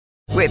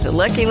With the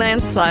Lucky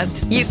Land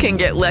Slots, you can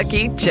get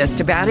lucky just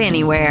about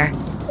anywhere.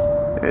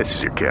 This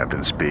is your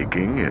captain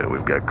speaking.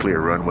 We've got clear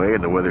runway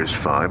and the weather's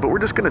fine, but we're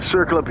just going to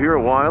circle up here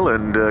a while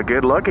and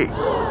get lucky.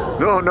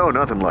 No,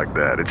 nothing like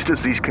that. It's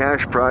just these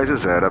cash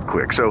prizes add up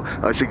quick. So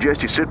I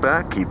suggest you sit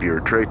back, keep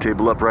your tray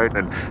table upright,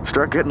 and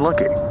start getting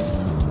lucky.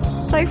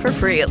 Play for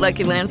free at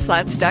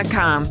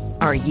LuckyLandSlots.com.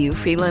 Are you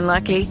feeling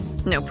lucky?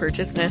 No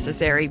purchase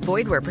necessary.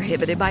 Void where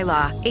prohibited by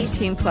law.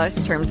 18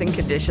 plus terms and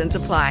conditions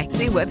apply.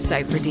 See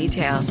website for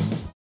details.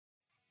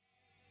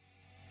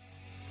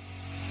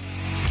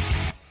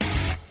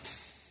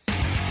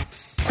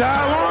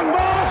 Long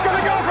ball is going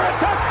to go for a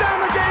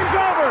touchdown. The game's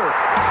over.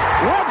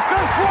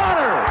 Webster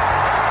Slaughter.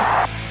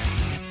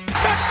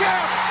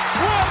 Beckham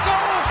will go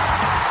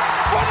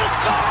for the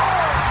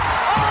score.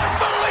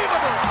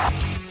 Unbelievable.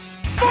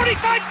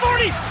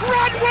 45-40.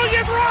 Run,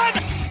 William, run.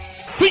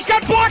 He's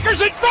got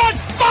blockers in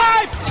front.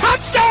 5.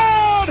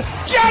 Touchdown.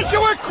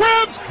 Joshua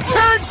Cribbs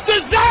turns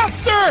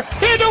disaster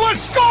into a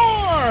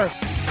score.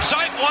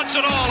 Sight wants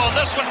it all on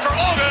this one for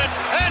Ogun,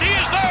 and he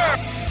is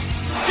there.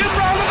 Jim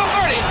Brown to the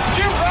 30.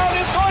 Jim Brown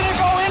is going to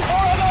go in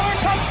for another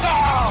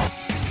touchdown.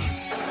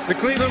 The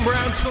Cleveland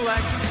Browns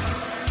select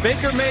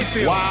Baker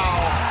Mayfield. Wow.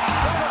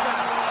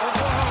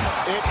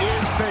 It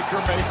is Baker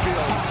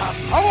Mayfield.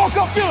 I woke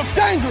up feeling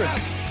dangerous.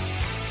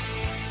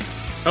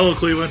 Hello,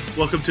 Cleveland.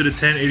 Welcome to the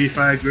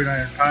 1085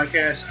 Gridiron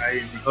Podcast. I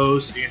am your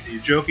host, Anthony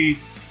Joki.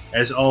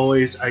 As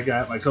always, I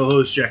got my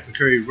co-host, Jack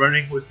McCurry,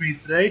 running with me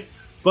today.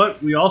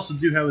 But we also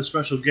do have a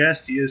special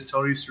guest. He is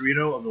Tony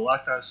Serino of the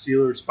Locked On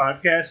Steelers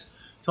podcast.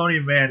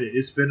 Tony, man,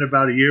 it's been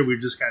about a year. We've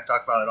just kind of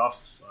talked about it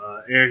off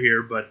air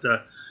here, but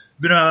it's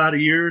been about a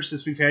year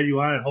since we've had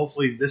you on, and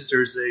hopefully this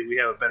Thursday we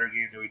have a better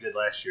game than we did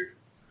last year.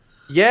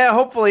 Yeah,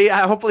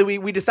 hopefully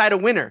we decide a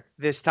winner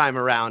this time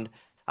around.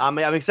 I'm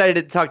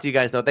excited to talk to you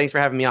guys, though. Thanks for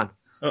having me on.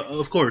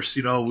 Of course,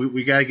 we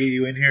got to get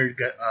you in here.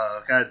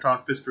 Got to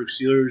talk Pittsburgh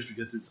Steelers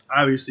because it's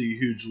obviously a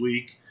huge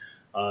week.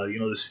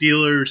 The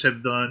Steelers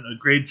have done a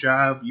great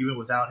job even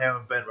without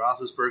having Ben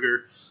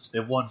Roethlisberger.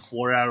 They've won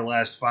 4 out of the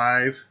last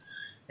 5.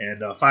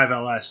 And 5 out of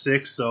the last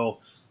 6, so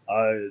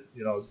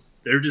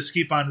they're just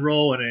keep on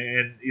rolling,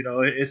 and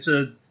it's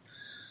a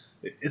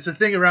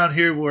thing around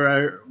here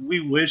where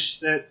we wish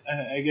that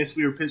I guess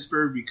we were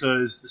Pittsburgh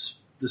because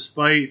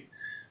despite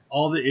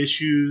all the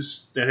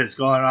issues that has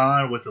gone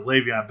on with the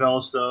Le'Veon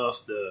Bell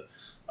stuff,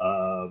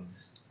 the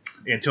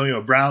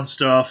Antonio Brown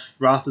stuff,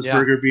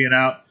 Roethlisberger being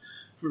out,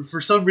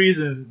 for some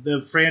reason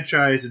the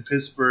franchise in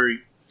Pittsburgh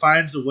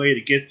finds a way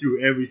to get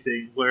through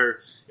everything where.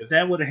 If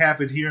that would have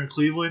happened here in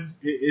Cleveland,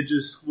 it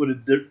just would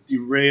have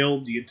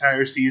derailed the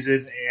entire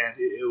season, and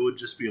it would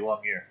just be a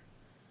long year.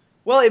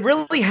 Well, it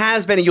really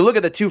has been, and you look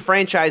at the two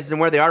franchises and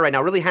where they are right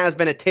now, it really has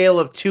been a tale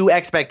of two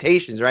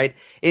expectations, right?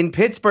 In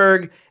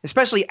Pittsburgh,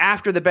 especially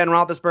after the Ben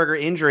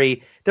Roethlisberger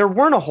injury, there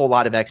weren't a whole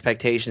lot of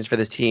expectations for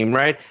this team,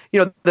 right?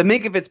 The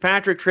Minkah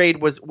Fitzpatrick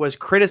trade was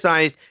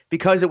criticized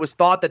because it was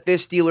thought that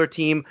this Steeler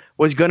team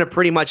was going to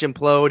pretty much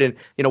implode,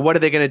 and what are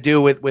they going to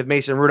do with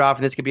Mason Rudolph,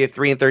 and this could be a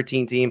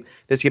 3-13 team,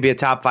 this could be a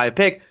top 5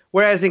 pick.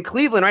 Whereas in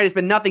Cleveland, right, it's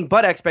been nothing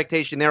but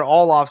expectation there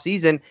all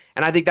offseason,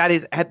 and I think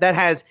that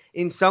has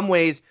in some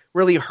ways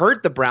really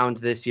hurt the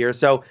Browns this year.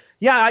 So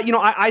yeah,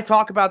 I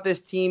talk about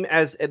this team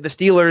as the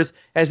Steelers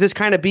as this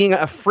kind of being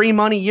a free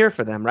money year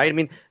for them, right? I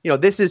mean,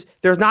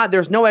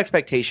 there's no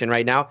expectation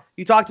right now.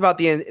 You talked about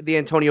the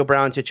Antonio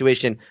Brown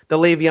situation, the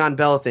Le'Veon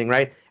Bell thing,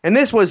 right? And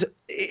this was,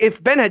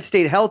 if Ben had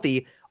stayed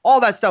healthy,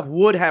 all that stuff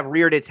would have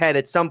reared its head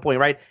at some point,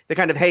 right? The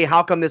kind of, hey,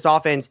 how come this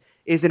offense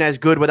isn't as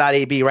good without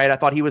AB, right? I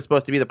thought he was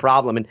supposed to be the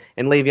problem, and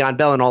Le'Veon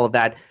Bell and all of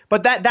that.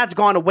 But that's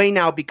gone away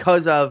now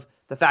because of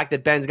the fact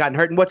that Ben's gotten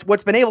hurt. And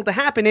what's been able to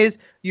happen is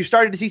you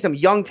started to see some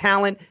young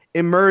talent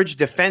emerge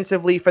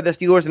defensively for the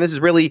Steelers, and this has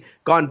really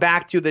gone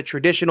back to the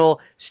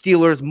traditional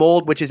Steelers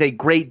mold, which is a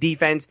great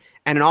defense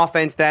and an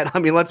offense that, I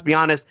mean, let's be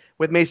honest,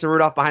 with Mason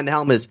Rudolph behind the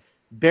helm is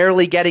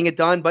barely getting it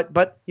done.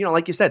 But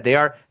like you said,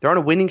 they're on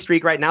a winning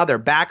streak right now. They're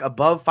back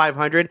above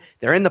 500.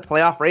 They're in the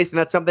playoff race, and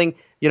that's something,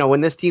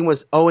 when this team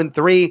was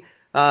 0-3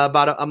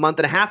 about a month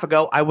and a half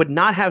ago, I would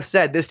not have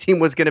said this team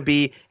was going to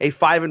be a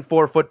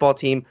 5-4 football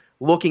team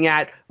looking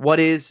at what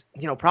is,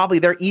 probably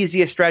their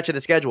easiest stretch of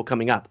the schedule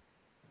coming up.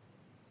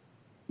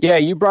 Yeah,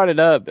 you brought it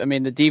up. I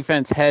mean, the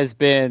defense has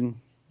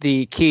been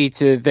the key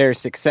to their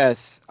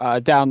success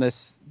down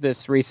this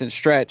recent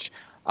stretch.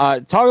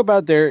 Talk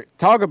about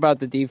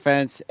the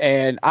defense,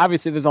 and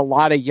obviously there's a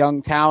lot of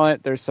young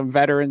talent. There's some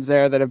veterans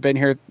there that have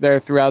been there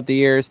throughout the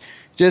years.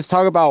 Just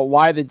talk about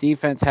why the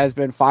defense has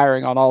been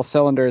firing on all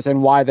cylinders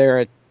and why they're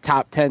a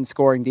top 10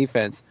 scoring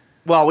defense.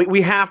 Well,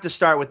 we have to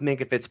start with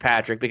Minkah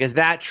Fitzpatrick because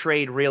that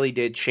trade really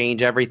did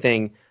change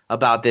everything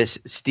about this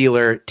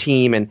Steeler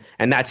team and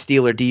that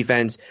Steeler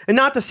defense. And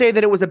not to say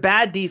that it was a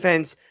bad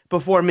defense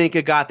before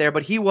Minkah got there,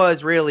 but he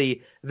was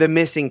really the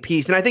missing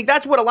piece. And I think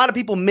that's what a lot of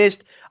people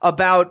missed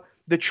about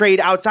the trade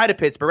outside of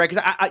Pittsburgh, right?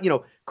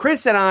 Because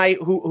Chris and I,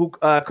 who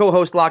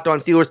co-host Locked On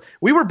Steelers,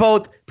 we were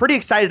both pretty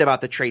excited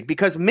about the trade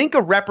because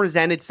Minkah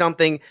represented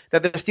something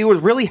that the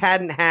Steelers really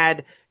hadn't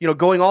had,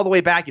 going all the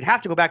way back. You'd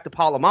have to go back to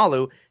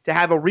Polamalu to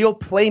have a real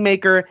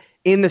playmaker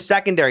in the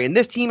secondary. And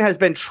this team has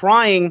been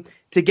trying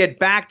to get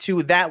back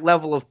to that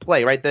level of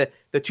play, right?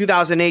 The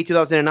 2008,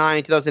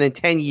 2009,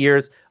 2010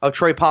 years of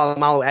Troy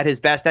Polamalu at his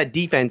best, that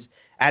defense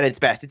at its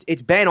best.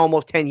 It's been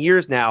almost 10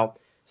 years now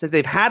since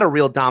they've had a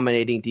real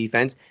dominating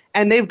defense,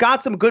 and they've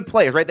got some good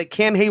players, right? That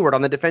Cam Hayward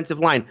on the defensive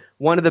line,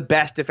 one of the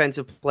best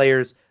defensive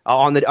players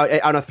on a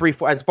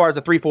 3-4 as far as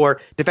a 3-4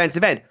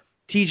 defensive end.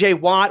 T.J.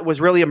 Watt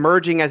was really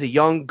emerging as a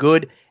young,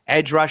 good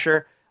edge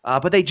rusher.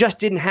 But they just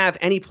didn't have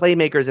any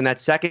playmakers in that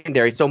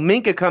secondary. So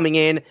Minkah coming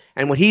in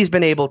and what he's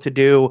been able to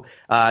do,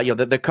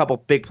 the couple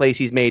big plays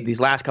he's made these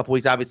last couple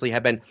weeks obviously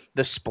have been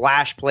the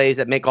splash plays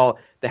that make all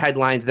the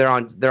headlines there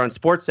on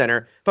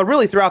SportsCenter. But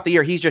really throughout the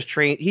year, he's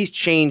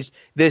changed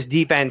this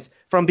defense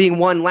from being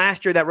one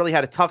last year that really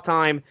had a tough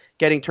time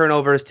getting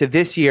turnovers to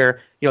this year.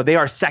 They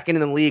are second in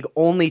the league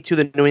only to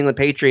the New England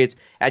Patriots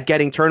at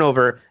getting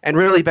turnover, and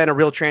really been a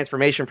real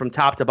transformation from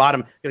top to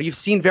bottom. You've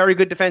seen very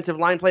good defensive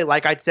line play,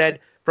 like I said,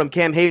 from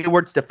Cam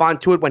Hayward.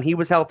 Stephon Tuitt, when he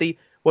was healthy,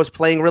 was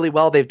playing really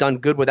well. They've done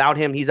good without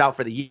him. He's out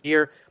for the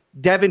year.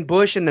 Devin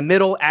Bush in the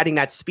middle, adding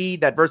that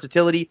speed, that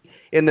versatility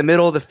in the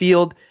middle of the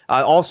field.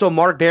 Also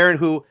Mark Barron,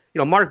 who,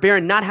 Mark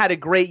Barron not had a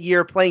great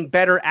year, playing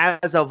better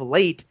as of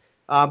late.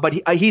 But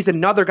he's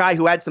another guy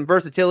who adds some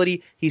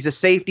versatility. He's a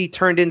safety,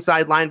 turned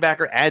inside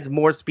linebacker, adds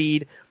more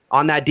speed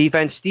on that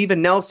defense.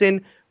 Steven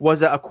Nelson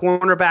was a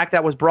cornerback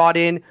that was brought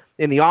in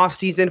the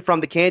offseason from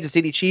the Kansas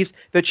City Chiefs.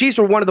 The Chiefs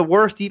were one of the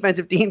worst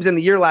defensive teams in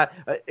the year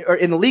or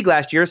in the league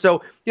last year.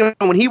 So,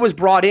 when he was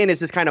brought in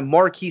as this kind of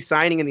marquee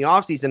signing in the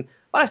offseason,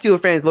 a lot of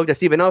Steelers fans looked at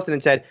Steven Nelson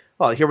and said,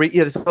 well,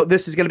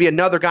 this is going to be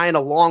another guy in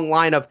a long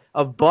line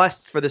of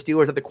busts for the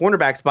Steelers at the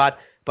cornerback spot.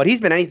 But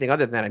he's been anything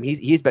other than that. I mean,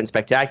 he's been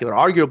spectacular,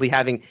 arguably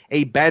having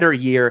a better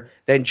year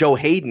than Joe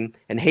Haden,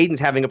 and Hayden's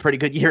having a pretty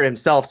good year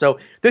himself. So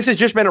this has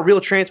just been a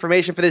real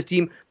transformation for this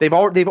team. They've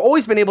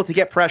always been able to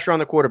get pressure on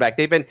the quarterback.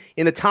 They've been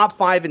in the top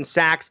 5 in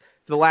sacks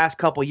for the last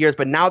couple of years,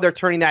 but now they're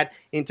turning that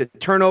into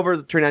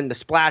turnovers, turning that into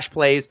splash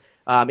plays.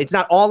 It's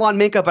not all on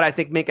Minkah, but I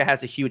think Minkah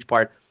has a huge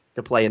part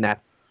to play in that.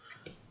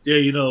 Yeah,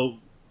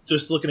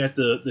 just looking at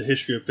the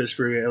history of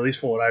Pittsburgh, at least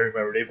from what I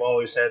remember, they've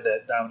always had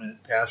that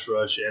dominant pass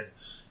rush, and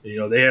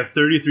they have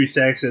 33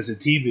 sacks as a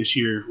team this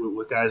year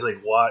with guys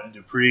like Watt and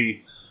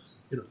Dupree.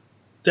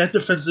 That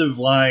defensive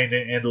line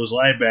and those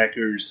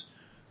linebackers,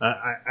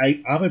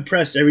 I'm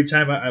impressed every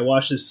time I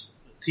watch this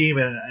team,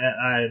 and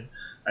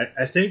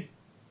I think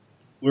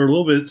we're a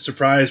little bit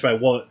surprised by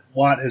what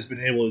Watt has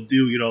been able to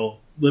do,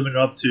 living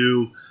up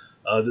to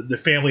the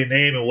family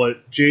name and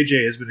what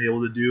JJ has been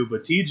able to do.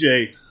 But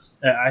TJ,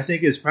 I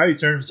think, has probably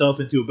turned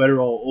himself into a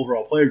better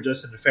overall player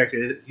just in the fact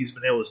that he's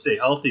been able to stay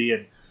healthy.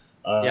 And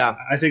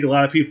I think a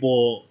lot of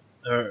people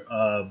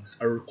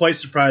are quite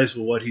surprised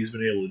with what he's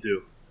been able to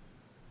do.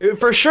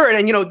 For sure,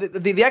 and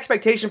the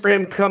expectation for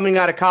him coming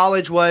out of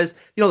college was,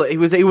 he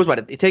was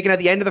taken at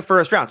the end of the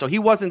first round, so he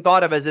wasn't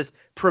thought of as this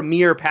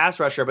premier pass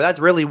rusher, but that's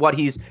really what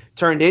he's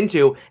turned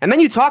into. And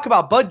then you talk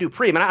about Bud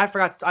Dupree. I mean, I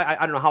forgot.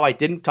 I don't know how I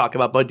didn't talk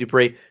about Bud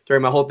Dupree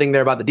during my whole thing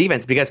there about the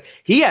defense, because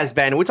he has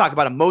been. We talk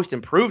about a most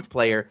improved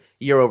player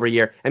year over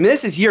year. I mean,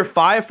 this is year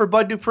 5 for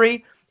Bud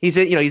Dupree. He's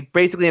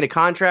basically in a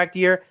contract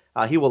year.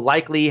 He will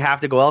likely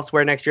have to go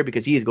elsewhere next year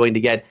because he is going to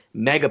get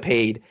mega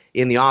paid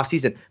in the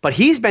offseason. But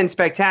he's been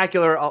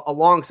spectacular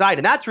alongside,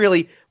 and that's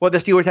really what the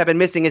Steelers have been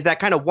missing, is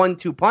that kind of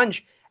 1-2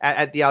 punch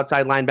at the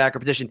outside linebacker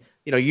position.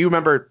 You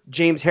remember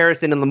James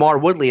Harrison and Lamar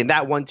Woodley, and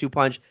that 1-2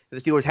 punch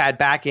that the Steelers had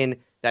back in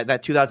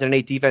that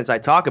 2008 defense I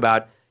talk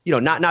about.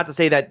 Not to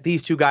say that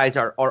these two guys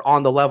are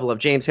on the level of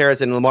James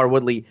Harrison and Lamar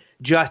Woodley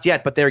just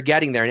yet, but they're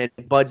getting there, and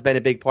Bud's been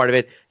a big part of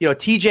it.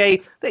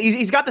 TJ,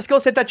 he's got the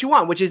skill set that you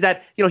want, which is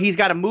that he's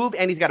got a move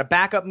and he's got a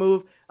backup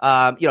move.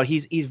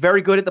 He's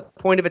very good at the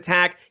point of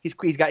attack. He's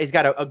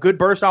got a good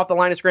burst off the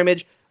line of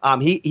scrimmage.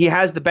 He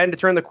has the bend to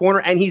turn the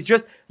corner, and he's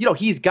just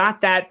he's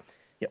got that.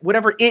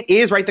 Whatever it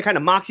is, right? The kind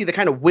of moxie, the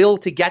kind of will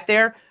to get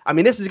there. I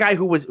mean, this is a guy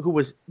who was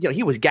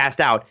he was gassed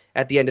out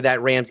at the end of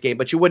that Rams game,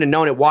 but you wouldn't have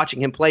known it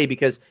watching him play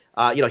because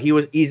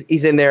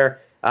he's in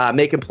there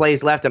making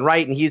plays left and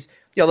right, and he's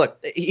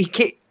look, he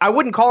can't, I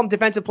wouldn't call him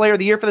Defensive Player of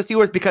the Year for the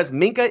Steelers because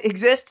Minkah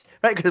exists,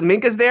 right? Because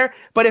Minkah's there.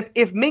 But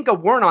if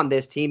Minkah weren't on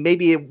this team,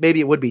 maybe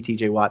it would be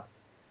T.J. Watt.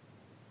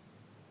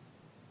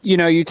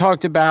 You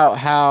talked about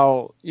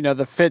how,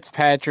 the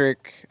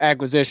Fitzpatrick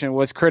acquisition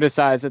was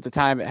criticized at the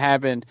time it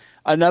happened.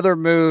 Another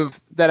move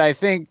that I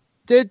think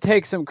did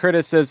take some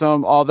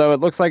criticism, although it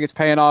looks like it's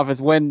paying off, is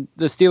when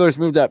the Steelers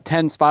moved up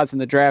 10 spots in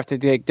the draft to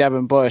take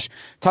Devin Bush.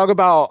 Talk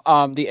about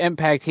the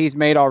impact he's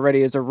made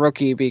already as a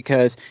rookie,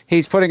 because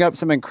he's putting up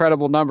some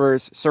incredible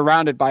numbers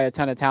surrounded by a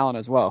ton of talent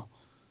as well.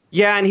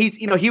 Yeah, and he's,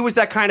 he was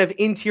that kind of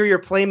interior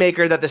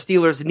playmaker that the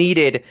Steelers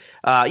needed.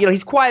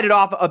 He's quieted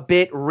off a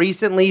bit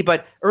recently,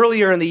 but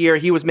earlier in the year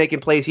he was making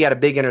plays. He had a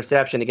big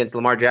interception against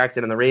Lamar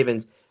Jackson and the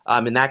Ravens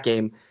in that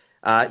game.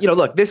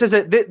 Look, this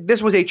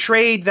was a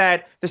trade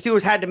that the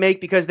Steelers had to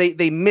make because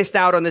they missed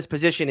out on this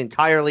position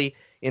entirely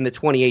in the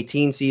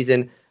 2018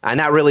 season, and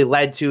that really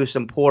led to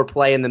some poor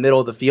play in the middle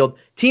of the field.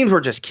 Teams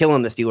were just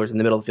killing the Steelers in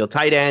the middle of the field.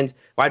 Tight ends,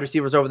 wide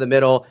receivers over the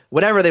middle,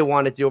 whatever they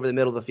wanted to do over the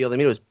middle of the field.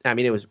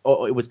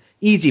 It was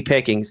easy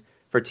pickings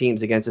for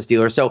teams against the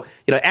Steelers. So,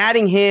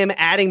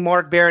 adding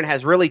Mark Barron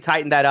has really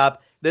tightened that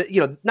up.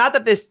 Not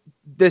that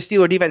the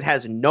Steeler defense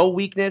has no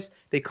weakness.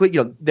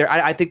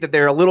 I think that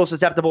they're a little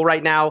susceptible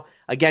right now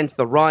against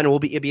the run.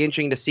 It'd be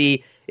interesting to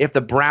see if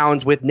the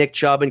Browns with Nick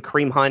Chubb and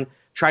Kareem Hunt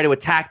try to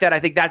attack that. I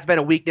think that's been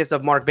a weakness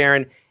of Mark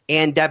Barron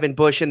and Devin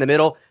Bush in the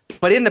middle.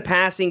 But in the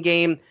passing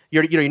game,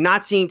 you're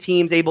not seeing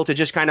teams able to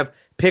just kind of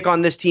pick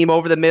on this team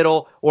over the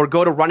middle or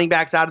go to running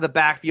backs out of the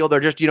backfield or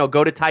just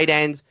go to tight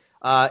ends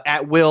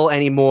at will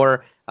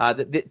anymore.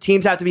 The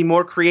teams have to be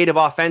more creative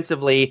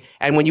offensively,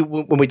 and when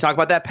we talk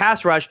about that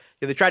pass rush,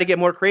 they try to get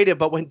more creative.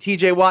 But when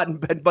T.J. Watt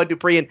and Bud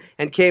Dupree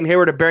and Cam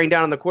Hayward are bearing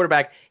down on the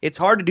quarterback, it's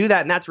hard to do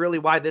that, and that's really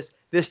why this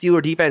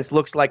Steeler defense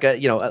looks like a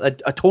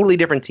totally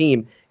different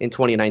team in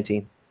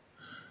 2019.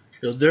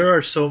 There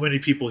are so many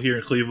people here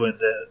in Cleveland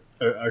that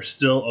are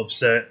still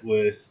upset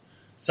with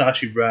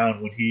Sashi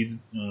Brown when him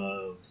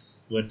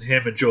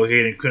and Joe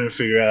Haden couldn't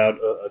figure out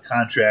a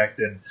contract,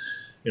 and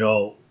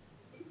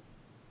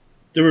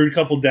there were a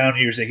couple down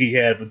years that he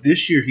had, but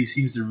this year he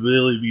seems to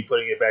really be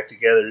putting it back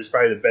together. It's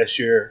probably the best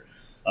year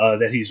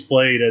that he's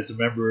played as a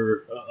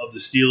member of the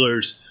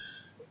Steelers.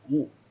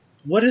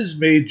 What has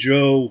made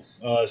Joe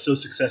so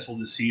successful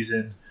this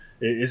season?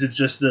 Is it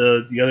just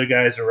the other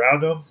guys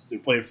around him? They're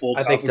playing full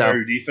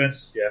complementary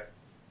defense. Yeah.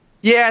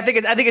 Yeah, I think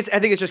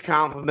it's just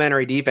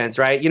complementary defense,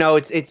 right?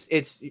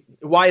 It's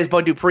why is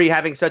Bud Dupree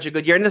having such a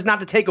good year? And this is not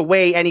to take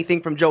away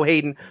anything from Joe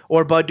Haden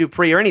or Bud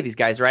Dupree or any of these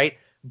guys, right?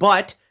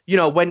 But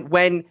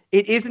when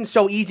it isn't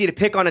so easy to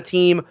pick on a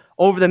team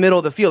over the middle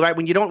of the field, right?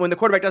 When the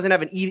quarterback doesn't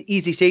have an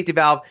easy safety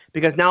valve,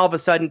 because now all of a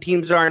sudden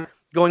teams aren't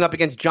going up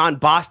against John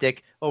Bostic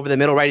over the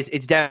middle, right?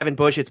 It's Devin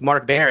Bush, it's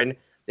Mark Barron.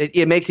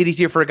 It makes it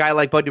easier for a guy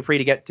like Bud Dupree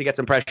to get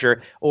some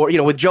pressure, or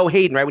with Joe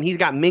Haden, right? When he's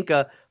got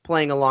Minkah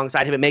playing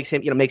alongside him, it makes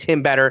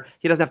him better.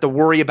 He doesn't have to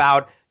worry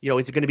about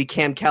is it going to be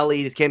Cam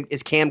Kelly? Is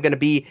Cam going to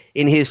be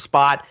in his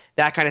spot?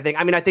 That kind of thing.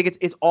 I think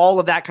it's all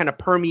of that kind of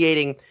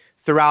permeating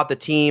throughout the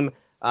team.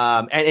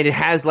 And it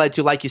has led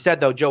to, like you said,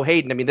 though, Joe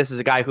Haden. This is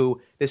a guy who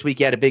this week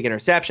he had a big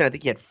interception. I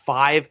think he had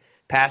 5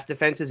 pass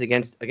defenses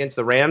against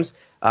the Rams.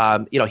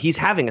 He's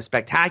having a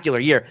spectacular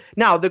year.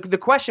 Now, the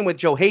question with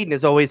Joe Haden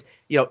is always,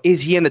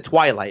 is he in the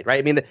twilight,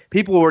 right? The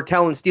people were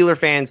telling Steeler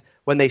fans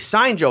when they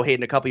signed Joe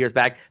Haden a couple years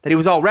back that he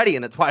was already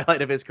in the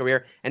twilight of his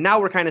career. And now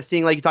we're kind of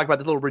seeing, like you talked about,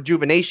 this little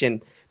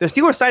rejuvenation. The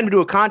Steelers signed him to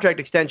a contract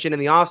extension in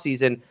the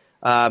offseason.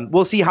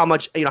 We'll see how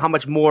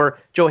much more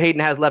Joe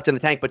Haden has left in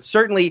the tank, but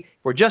certainly if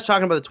we're just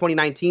talking about the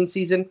 2019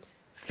 season,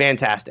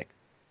 fantastic.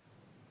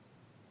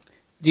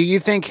 Do you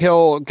think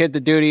he'll get the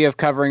duty of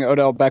covering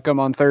Odell Beckham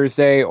on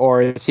Thursday,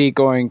 or is he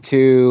going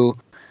to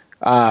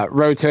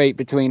rotate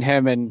between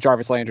him and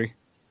Jarvis Landry?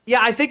 Yeah,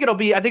 I think it'll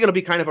be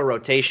kind of a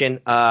rotation.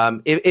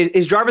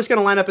 Is Jarvis going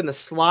to line up in the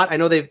slot? I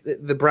know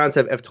the Browns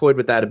have toyed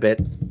with that a bit.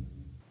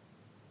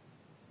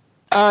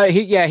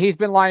 He's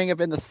been lining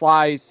up in the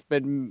slot. He's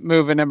been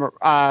moving him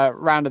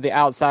around to the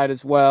outside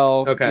as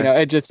well.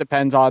 Okay. It just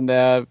depends on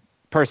the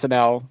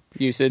personnel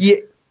usage.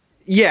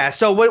 Yeah.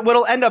 So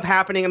what'll end up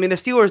happening? The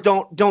Steelers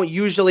don't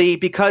usually,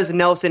 because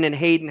Nelson and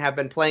Haden have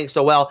been playing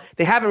so well,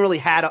 they haven't really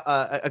had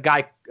a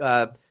guy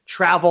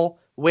travel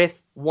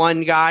with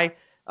one guy.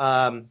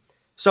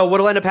 So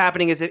what'll end up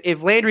happening is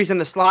if Landry's in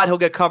the slot, he'll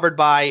get covered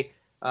by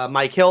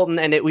Mike Hilton,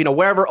 and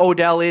wherever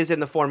Odell is in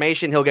the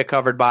formation, he'll get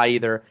covered by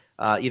either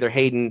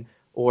Haden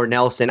or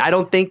Nelson. I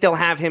don't think they'll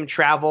have him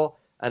travel.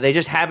 They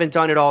just haven't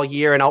done it all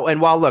year. And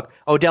while, look,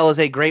 Odell is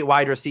a great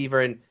wide receiver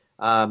and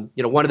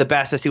one of the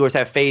best the Steelers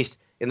have faced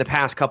in the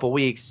past couple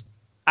weeks,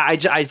 I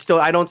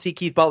don't see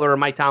Keith Butler or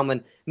Mike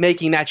Tomlin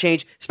making that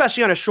change,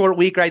 especially on a short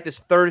week, right? This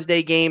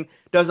Thursday game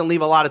doesn't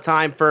leave a lot of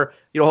time for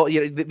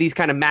these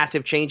kind of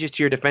massive changes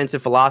to your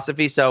defensive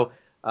philosophy. So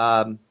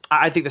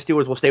I think the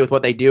Steelers will stay with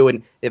what they do,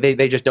 and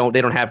they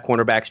don't have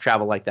cornerbacks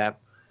travel like that.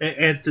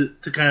 And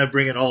to kind of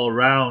bring it all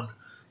around,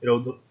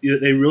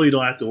 they really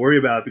don't have to worry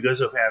about it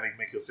because of having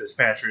Minkah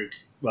Fitzpatrick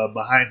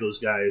behind those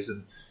guys,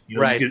 and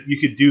right.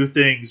 you could do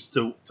things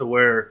to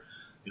where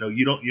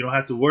you don't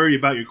have to worry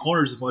about your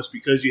corners as much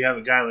because you have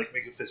a guy like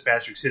Minkah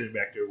Fitzpatrick sitting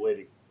back there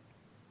waiting.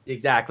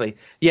 Exactly.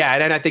 Yeah,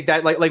 and I think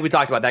that like we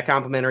talked about, that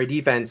complementary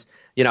defense.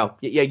 You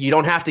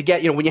don't have to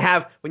get when you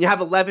have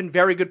 11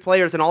 very good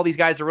players and all these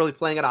guys are really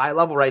playing at a high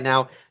level right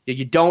now.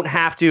 You don't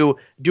have to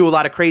do a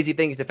lot of crazy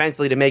things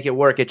defensively to make it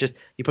work. It just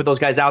you put those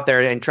guys out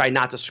there and try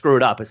not to screw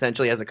it up.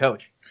 Essentially, as a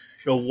coach.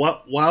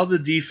 While the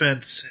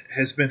defense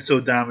has been so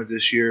dominant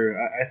this year,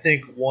 I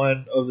think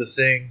one of the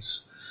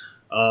things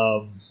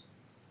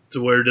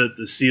to where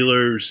the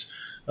Steelers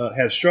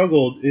have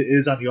struggled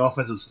is on the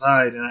offensive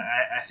side, and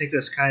I think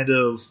that's kind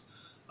of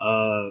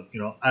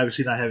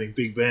obviously not having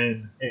Big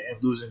Ben and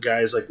losing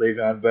guys like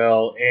Le'Veon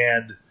Bell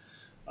and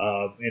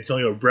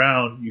Antonio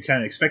Brown. You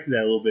kind of expected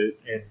that a little bit,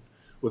 and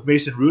with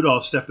Mason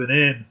Rudolph stepping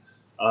in,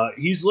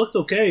 he's looked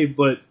okay,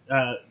 but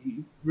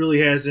he really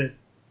hasn't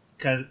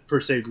kind of per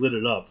se lit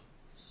it up.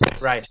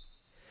 Right.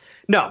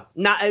 No,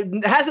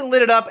 hasn't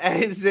lit it up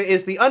is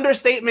the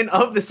understatement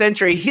of the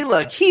century.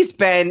 He's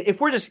been, if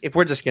we're just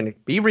going to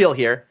be real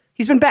here,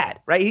 he's been bad,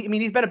 right?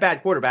 He's been a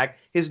bad quarterback.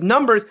 His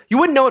numbers, you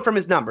wouldn't know it from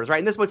his numbers, right?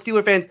 And this is what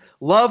Steeler fans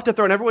love to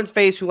throw in everyone's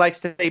face who likes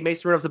to say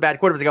Mason Rudolph's a bad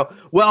quarterback. They go,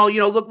 well,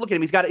 look at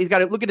him. He's got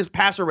to look at his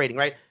passer rating,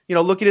 right?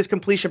 Look at his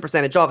completion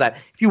percentage, all that.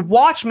 If you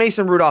watch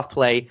Mason Rudolph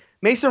play,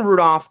 Mason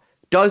Rudolph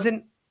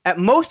doesn't, at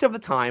most of the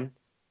time,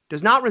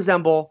 does not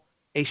resemble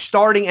a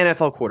starting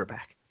NFL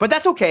quarterback. But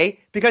that's okay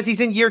because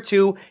he's in year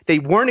 2. They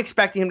weren't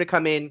expecting him to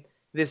come in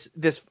this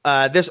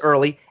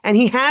early, and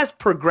he has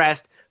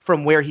progressed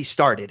from where he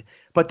started.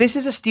 But this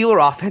is a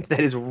Steeler offense that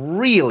is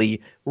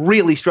really,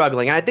 really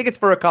struggling, and I think it's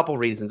for a couple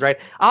reasons, right?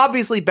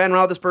 Obviously, Ben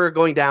Roethlisberger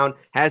going down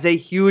has a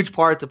huge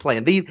part to play,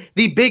 and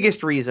the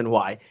biggest reason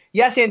why.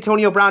 Yes,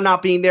 Antonio Brown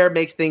not being there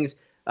makes things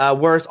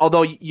worse.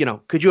 Although,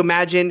 could you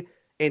imagine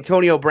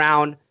Antonio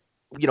Brown,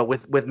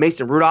 with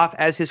Mason Rudolph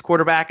as his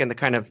quarterback and the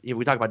kind of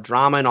we talk about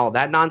drama and all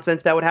that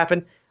nonsense that would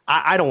happen?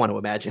 I don't want to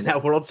imagine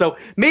that world. So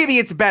maybe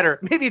it's better.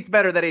 Maybe it's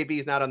better that AB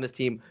is not on this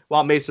team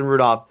while Mason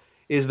Rudolph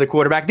is the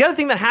quarterback. The other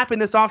thing that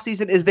happened this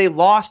offseason is they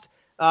lost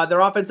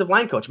their offensive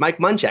line coach, Mike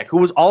Munchak, who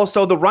was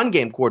also the run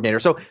game coordinator.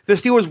 So the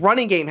Steelers'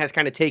 running game has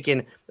kind of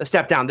taken a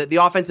step down. The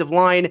offensive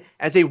line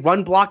as a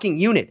run blocking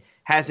unit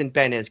hasn't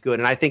been as good.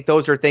 And I think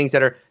those are things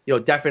that are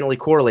definitely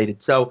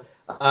correlated. So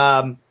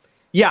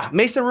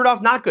Mason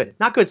Rudolph, not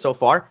good so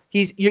far.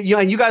 And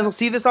you guys will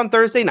see this on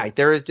Thursday night.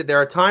 There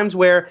are times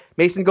where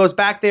Mason goes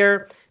back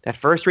there. That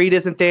first read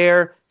isn't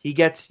there. He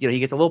gets a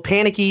little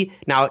panicky.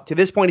 Now, to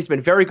this point, he's been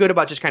very good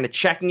about just kind of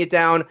checking it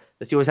down.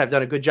 The Steelers have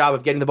done a good job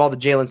of getting the ball to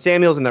Jalen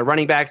Samuels and their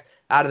running backs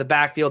out of the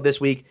backfield this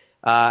week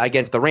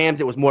against the Rams.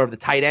 It was more of the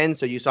tight ends,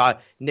 so you saw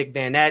Nick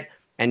Vanette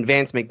and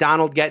Vance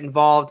McDonald get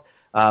involved.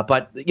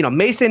 But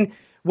Mason,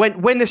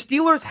 when the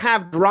Steelers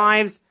have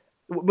drives,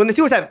 when the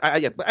Steelers have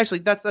actually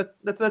that's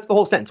the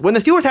whole sentence. When the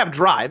Steelers have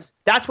drives,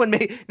 that's when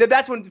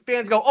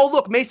fans go, oh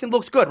look, Mason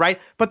looks good, right?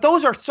 But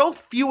those are so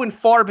few and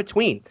far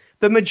between.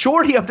 The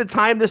majority of the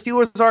time, the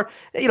Steelers are,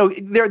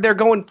 they're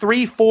going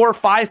 3, 4,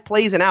 5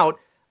 plays and out,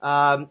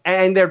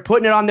 and they're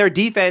putting it on their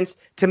defense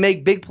to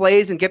make big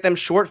plays and get them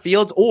short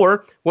fields,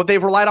 or what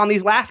they've relied on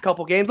these last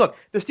couple games. Look,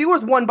 the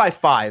Steelers won by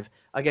 5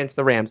 against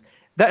the Rams.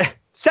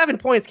 7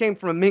 points came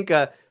from a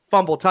Minkah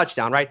fumble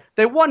touchdown, right?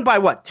 They won by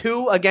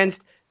 2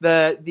 against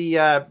the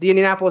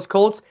Indianapolis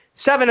Colts.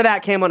 7 of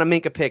that came on a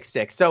Minkah pick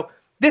 6. So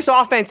this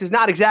offense is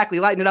not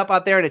exactly lighting it up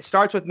out there, and it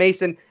starts with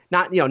Mason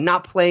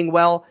not playing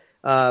well,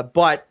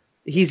 but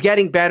he's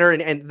getting better,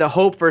 and the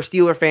hope for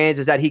Steeler fans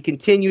is that he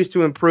continues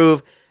to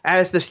improve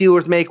as the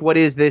Steelers make what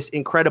is this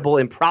incredible,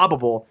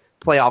 improbable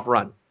playoff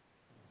run.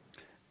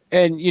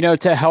 And,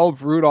 to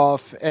help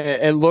Rudolph,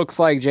 it looks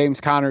like James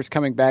Conner's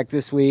coming back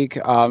this week.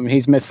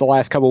 He's missed the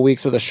last couple of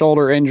weeks with a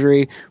shoulder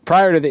injury.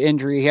 Prior to the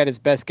injury, he had his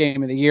best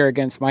game of the year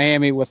against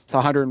Miami with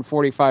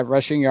 145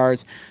 rushing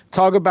yards.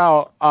 Talk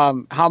about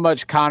how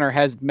much Conner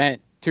has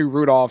meant to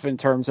Rudolph in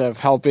terms of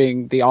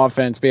helping the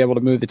offense be able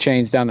to move the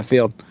chains down the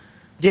field.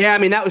 Yeah,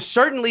 that was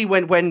certainly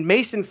when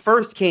Mason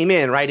first came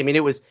in, right? It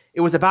was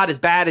about as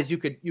bad as you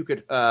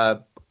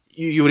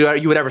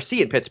would ever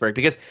see in Pittsburgh,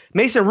 because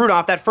Mason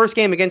Rudolph, that first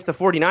game against the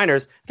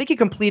 49ers, I think he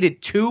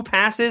completed 2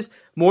 passes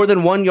more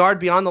than 1 yard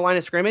beyond the line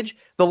of scrimmage.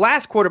 The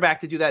last quarterback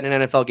to do that in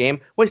an NFL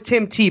game was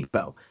Tim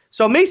Tebow.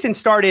 So Mason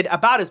started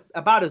about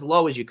as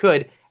low as you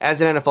could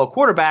as an NFL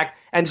quarterback,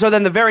 and so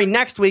then the very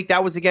next week,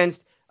 that was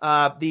against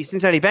the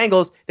Cincinnati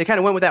Bengals. They kind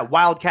of went with that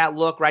wildcat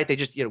look, right? They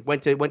just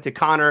went to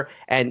Conner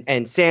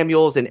and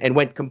Samuels and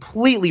went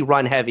completely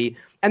run heavy,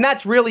 and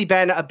that's really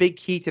been a big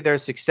key to their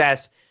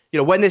success.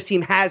 When this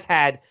team has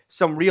had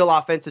some real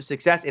offensive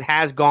success, it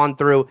has gone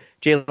through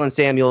Jalen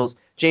Samuels,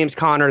 James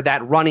Conner,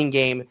 that running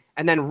game,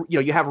 and then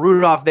you have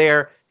Rudolph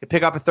there. You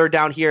pick up a third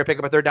down here, pick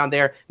up a third down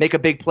there, make a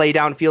big play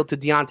downfield to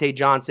Deontay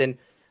Johnson.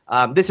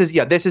 This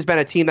has been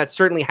a team that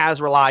certainly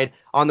has relied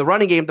on the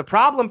running game. The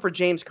problem for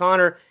James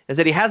Conner is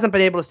that he hasn't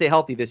been able to stay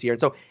healthy this year. And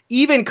so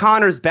even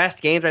Conner's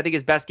best games, I think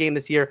his best game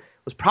this year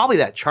was probably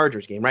that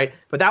Chargers game, right?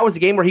 But that was the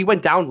game where he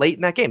went down late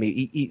in that game.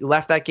 He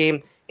left that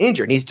game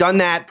injured. And he's done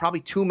that probably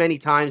too many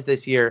times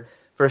this year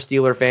for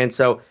Steeler fans.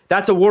 So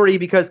that's a worry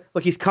because,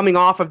 look, he's coming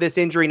off of this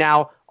injury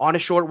now on a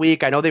short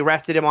week. I know they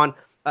rested him on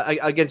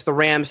against the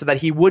Rams so that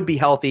he would be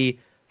healthy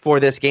for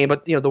this game.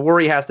 But, the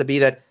worry has to be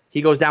that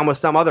he goes down with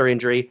some other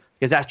injury,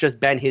 because that's just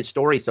been his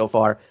story so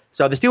far.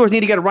 So the Steelers need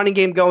to get a running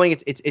game going.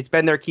 It's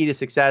been their key to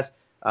success.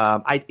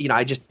 I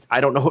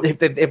don't know if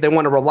they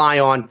want to rely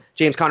on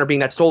James Conner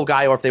being that sole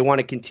guy, or if they want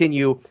to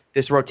continue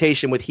this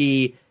rotation with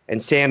he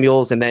and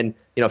Samuels, and then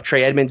if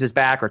Trey Edmonds is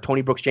back, or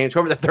Tony Brooks James,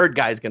 whoever the third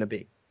guy is going to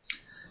be.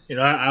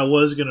 I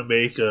was going to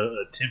make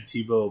a Tim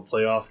Tebow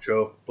playoff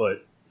joke,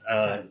 but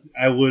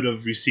I would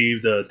have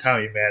received a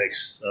Tommy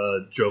Maddox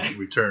joke in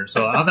return.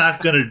 So I'm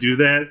not going to do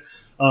that.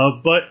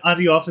 But on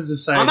the offensive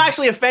side, I'm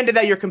actually offended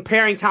that you're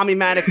comparing Tommy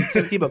Maddox to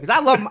Tim Tebow because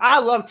I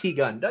love T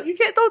Gun. You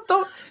can't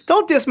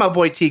don't diss my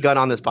boy T Gun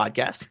on this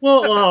podcast.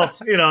 Well,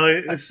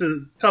 it's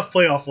a tough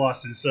playoff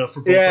losses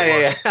for both of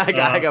us. Yeah. I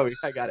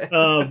got it.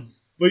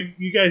 But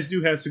you guys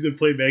do have some good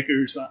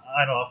playmakers on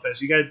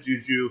offense. You got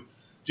Juju.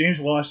 James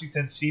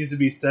Washington seems to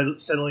be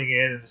settling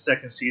in the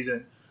second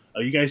season.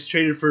 You guys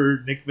traded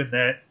for Nick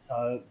Vannett.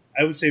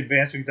 I would say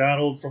Vance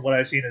McDonald, from what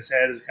I've seen, has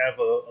had is kind of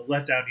a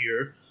letdown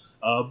year.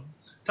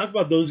 Talk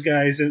about those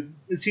guys.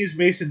 It seems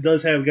Mason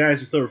does have guys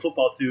who throw the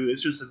football too.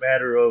 It's just a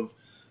matter of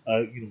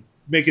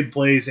making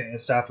plays and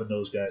stopping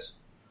those guys.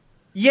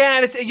 Yeah,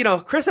 and it's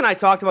Chris and I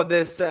talked about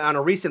this on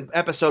a recent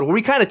episode where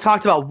we kind of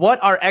talked about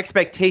what our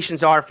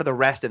expectations are for the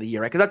rest of the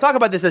year, right? Because I talk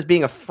about this as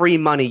being a free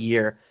money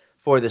year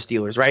for the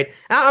Steelers, right?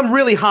 And I'm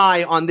really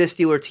high on this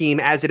Steeler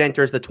team as it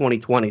enters the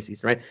 2020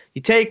 season, right?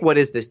 You take what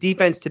is this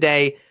defense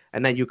today,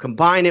 and then you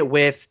combine it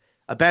with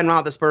a Ben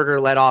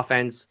Roethlisberger-led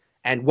offense,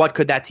 and what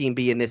could that team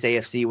be in this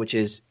AFC, which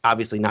is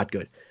obviously not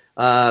good.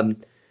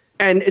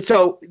 And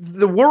so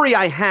the worry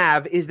I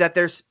have is that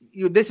this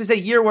is a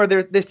year where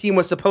this team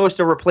was supposed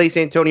to replace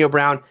Antonio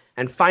Brown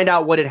and find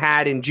out what it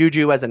had in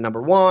Juju as a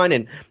number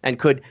one, and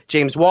could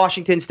James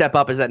Washington step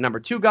up as that number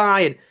two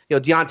guy, and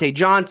Deontay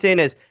Johnson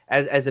as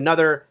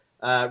another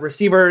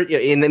receiver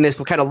in this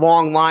kind of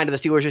long line of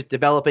the Steelers just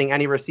developing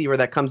any receiver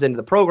that comes into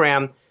the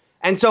program.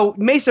 And so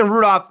Mason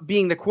Rudolph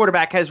being the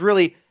quarterback has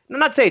really, I'm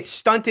not saying it's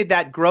stunted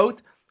that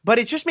growth, but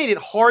it's just made it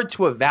hard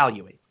to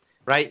evaluate,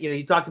 right?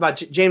 You talked about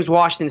James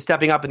Washington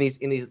stepping up in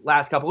these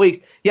last couple of weeks.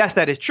 Yes,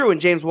 that is true,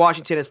 and James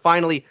Washington is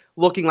finally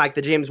looking like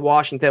the James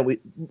Washington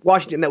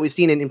that we've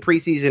seen in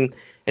preseason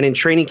and in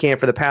training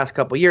camp for the past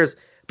couple of years.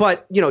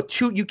 But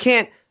you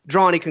can't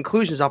draw any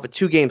conclusions off a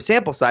 2-game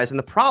sample size, and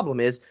the problem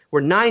is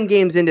we're 9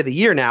 games into the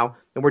year now,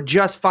 and we're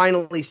just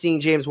finally seeing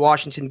James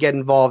Washington get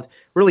involved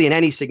really in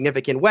any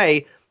significant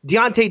way.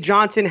 Deontay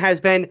Johnson has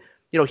been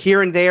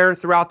here and there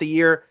throughout the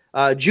year.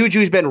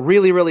 Juju's been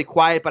really, really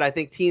quiet, but I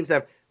think teams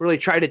have really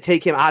tried to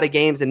take him out of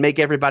games and make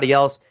everybody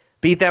else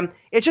beat them.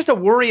 It's just a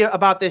worry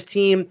about this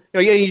team.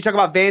 You talk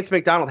about Vance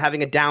McDonald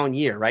having a down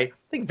year, right?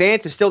 I think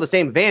Vance is still the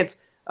same Vance.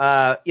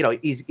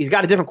 He's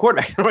got a different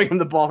quarterback throwing him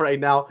the ball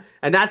right now,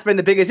 and that's been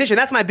the biggest issue.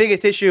 That's my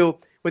biggest issue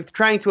with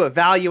trying to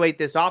evaluate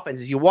this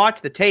offense. Is you watch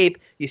the tape,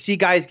 you see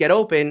guys get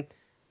open.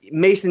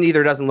 Mason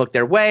either doesn't look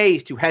their way,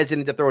 he's too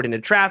hesitant to throw it into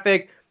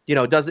traffic.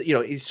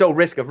 He's so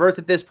risk averse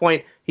at this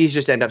point. He's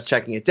just end up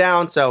checking it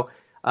down. So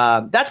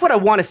that's what I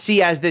want to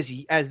see as this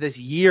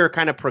year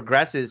kind of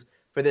progresses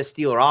for this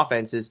Steeler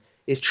offense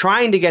is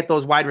trying to get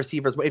those wide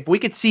receivers. If we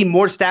could see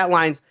more stat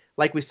lines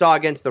like we saw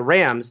against the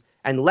Rams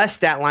and less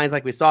stat lines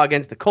like we saw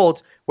against the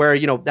Colts, where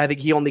I think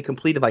he only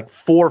completed like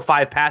 4 or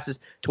 5 passes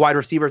to wide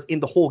receivers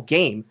in the whole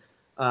game.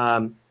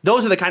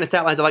 Those are the kind of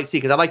stat lines I like to see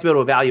because I like to be able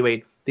to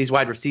evaluate these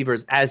wide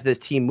receivers as this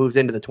team moves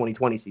into the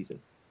 2020 season.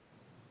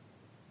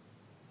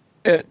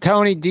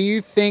 Tony, do you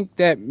think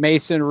that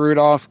Mason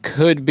Rudolph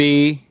could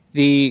be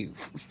the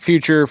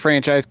future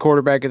franchise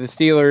quarterback of the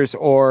Steelers,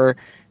 or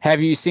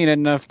have you seen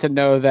enough to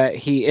know that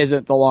he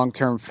isn't the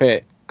long-term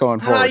fit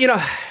going forward?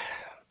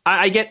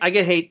 I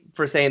get hate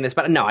for saying this,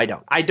 but no, I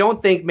don't. I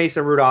don't think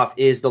Mason Rudolph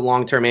is the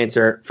long-term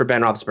answer for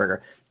Ben Roethlisberger.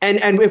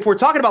 And if we're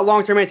talking about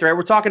long-term answer, right,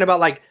 we're talking about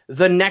like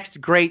the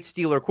next great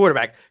Steeler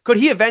quarterback. Could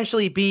he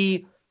eventually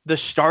be the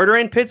starter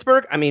in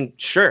Pittsburgh? I mean,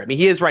 sure. I mean,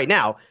 he is right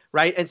now.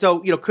 Right. And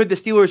so, could the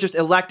Steelers just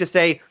elect to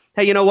say,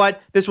 hey, you know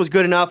what? This was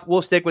good enough.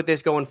 We'll stick with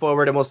this going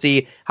forward and we'll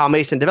see how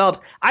Mason develops.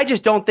 I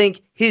just don't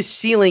think his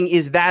ceiling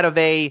is that of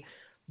a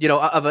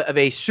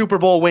Super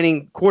Bowl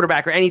winning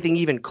quarterback or anything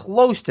even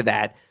close to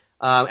that.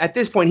 At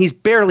this point, he's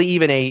barely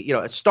even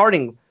a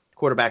starting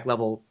quarterback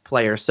level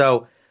player.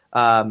 So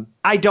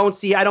I don't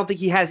think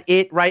he has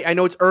it right. I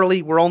know it's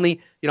early. We're only,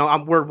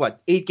 we're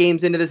 8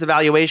 games into this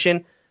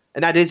evaluation,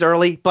 and that is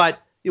early. But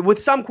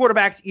with some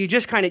quarterbacks, you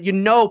just kind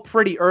of,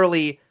 pretty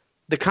early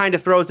the kind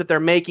of throws that they're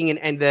making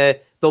and the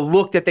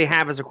look that they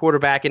have as a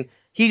quarterback, and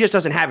he just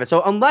doesn't have it.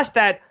 So unless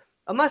that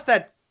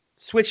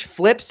switch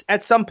flips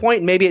at some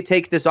point, maybe it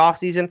takes this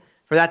offseason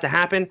for that to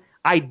happen.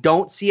 I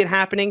don't see it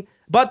happening.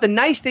 But the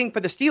nice thing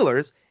for the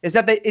Steelers is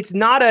that it's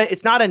not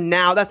a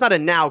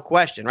now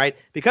question, right?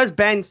 Because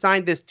Ben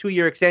signed this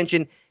 2-year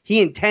extension,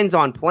 he intends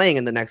on playing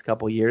in the next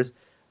couple of years.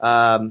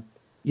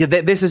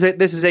 This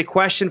is a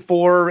question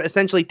for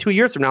essentially 2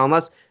 years from now,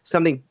 unless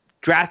something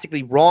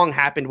drastically wrong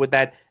happened with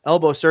that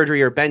elbow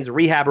surgery or Ben's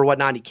rehab or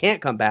whatnot. He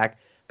can't come back.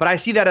 But I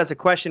see that as a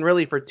question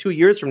really for 2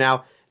 years from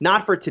now,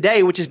 not for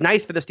today, which is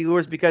nice for the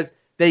Steelers because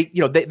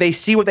they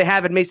see what they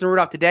have in Mason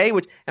Rudolph today,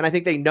 and I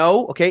think they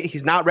know, okay,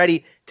 he's not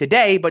ready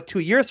today, but 2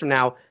 years from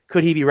now,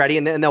 could he be ready?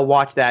 And then they'll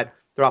watch that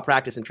throughout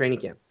practice and training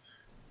camp.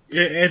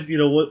 Yeah, and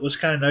what was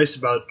kind of nice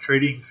about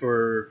trading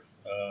for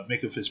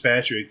Minkah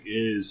Fitzpatrick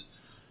is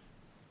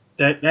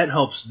that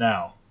helps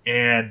now.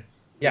 And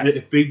yes,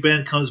 if Big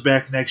Ben comes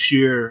back next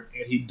year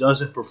and he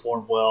doesn't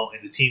perform well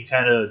and the team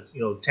kind of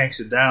tanks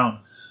it down,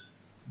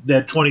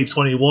 that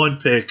 2021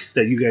 pick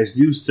that you guys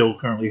do still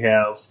currently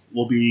have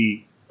will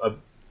be a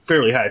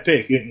fairly high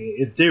pick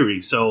in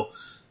theory. So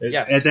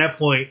Yes. At that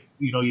point,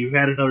 you've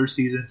had another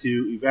season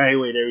to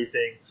evaluate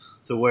everything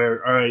to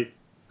where, all right,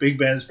 Big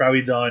Ben's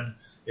probably done.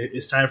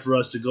 It's time for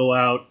us to go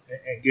out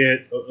and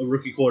get a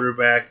rookie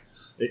quarterback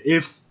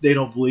if they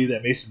don't believe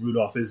that Mason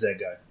Rudolph is that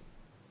guy.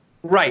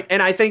 Right,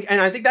 and I think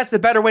that's the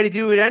better way to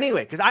do it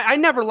anyway. Because I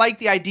never liked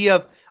the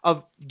idea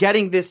of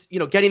getting this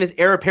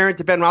heir apparent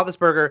to Ben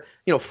Roethlisberger,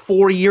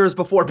 4 years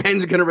before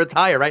Ben's going to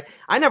retire. Right,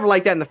 I never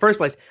liked that in the first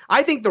place.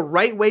 I think the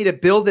right way to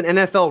build an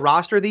NFL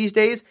roster these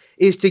days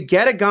is to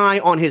get a guy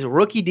on his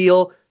rookie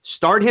deal,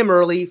 start him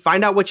early,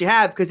 find out what you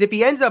have. Because if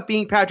he ends up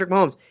being Patrick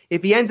Mahomes,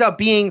 if he ends up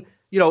being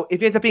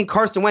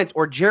Carson Wentz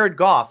or Jared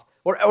Goff,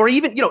 or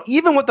even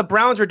what the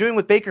Browns are doing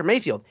with Baker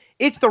Mayfield,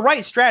 it's the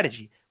right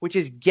strategy, which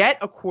is get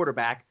a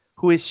quarterback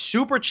who is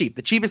super cheap,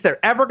 the cheapest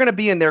they're ever going to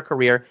be in their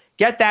career.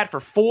 Get that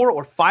for 4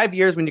 or 5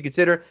 years when you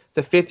consider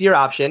the 5th-year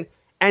option,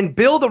 and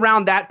build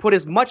around that. Put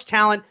as much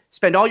talent,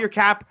 spend all your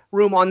cap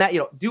room on that.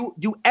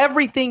 Do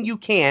everything you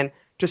can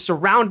to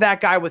surround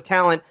that guy with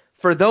talent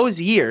for those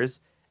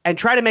years, and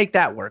try to make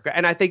that work.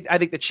 And I think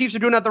the Chiefs are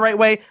doing that the right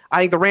way.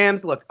 I think the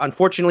Rams, look,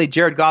 unfortunately,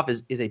 Jared Goff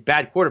is a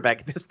bad quarterback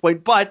at this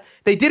point, but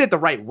they did it the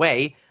right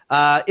way.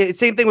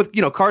 Same thing with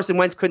Carson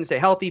Wentz couldn't stay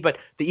healthy, but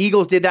the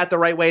Eagles did that the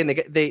right way, and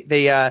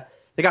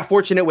they got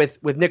fortunate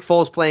with Nick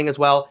Foles playing as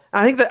well.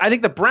 And I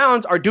think the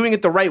Browns are doing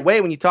it the right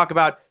way when you talk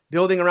about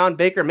building around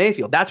Baker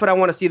Mayfield. That's what I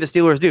want to see the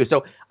Steelers do.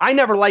 So I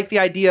never liked the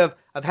idea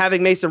of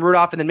having Mason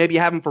Rudolph and then maybe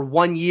have him for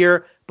 1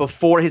 year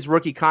before his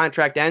rookie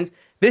contract ends.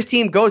 This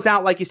team goes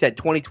out, like you said,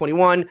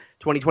 2021,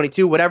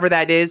 2022, whatever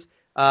that is,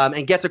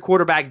 and gets a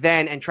quarterback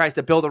then and tries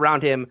to build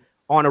around him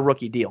on a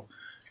rookie deal.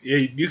 Yeah,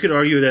 you could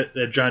argue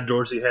that John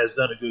Dorsey has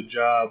done a good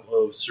job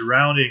of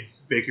surrounding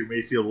Baker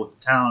Mayfield with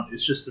the talent.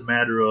 It's just a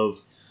matter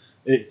of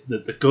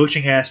the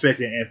coaching aspect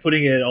and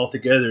putting it all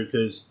together,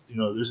 because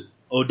there's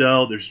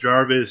Odell, there's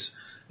Jarvis,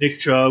 Nick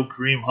Chubb,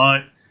 Kareem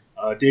Hunt,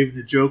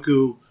 David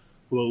Njoku,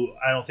 who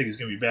I don't think is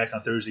going to be back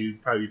on Thursday. He'll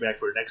probably be back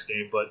for the next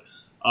game, but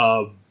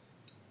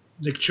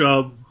Nick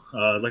Chubb,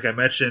 like I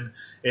mentioned,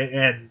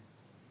 and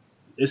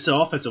it's the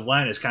offensive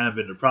line has kind of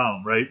been the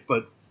problem, right?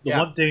 But the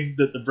one thing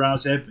that the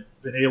Browns have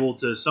been able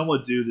to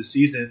somewhat do this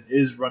season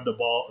is run the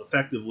ball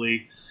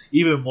effectively,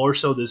 even more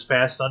so this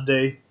past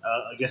Sunday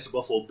against the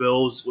Buffalo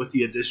Bills with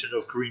the addition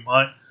of Kareem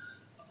Hunt.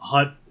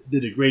 Hunt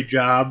did a great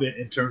job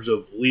in terms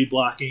of lead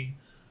blocking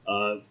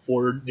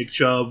for Nick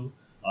Chubb.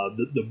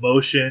 The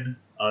motion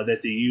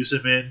that they use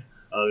him in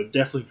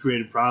definitely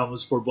created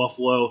problems for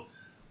Buffalo.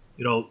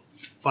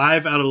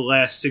 5 out of the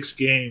last 6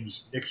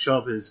 games, Nick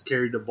Chubb has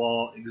carried the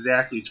ball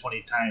exactly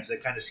 20 times.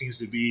 That kind of seems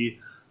to be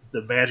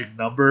the magic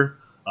number.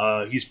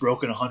 He's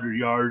broken 100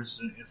 yards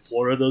in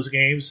 4 of those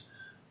games.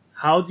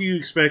 How do you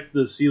expect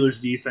the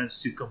Steelers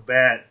defense to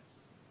combat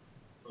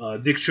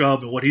Nick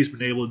Chubb and what he's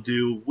been able to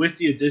do with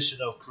the addition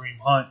of Kareem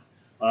Hunt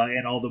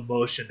and all the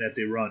motion that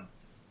they run?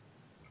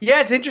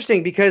 Yeah, it's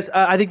interesting because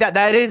I think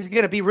that is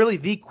going to be really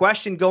the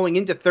question going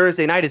into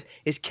Thursday night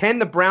is can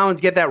the Browns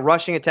get that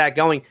rushing attack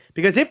going?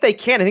 Because if they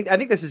can, I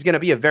think this is going to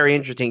be a very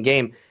interesting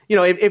game.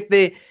 If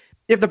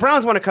the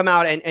Browns want to come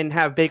out and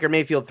have Baker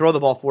Mayfield throw the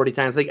ball 40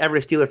 times, I think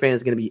every Steeler fan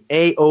is going to be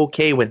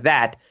A-okay with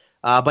that.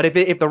 But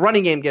if the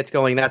running game gets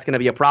going, that's going to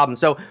be a problem.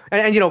 So,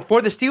 and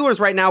for the Steelers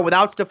right now,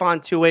 without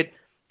Stephon Tuitt,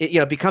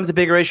 it becomes a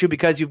bigger issue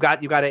because you've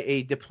got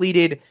a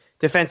depleted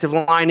defensive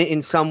line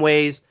in some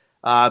ways.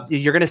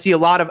 You're going to see a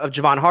lot of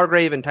Javon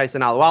Hargrave and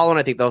Tyson Alualo, and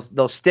I think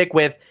they'll stick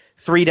with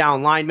 3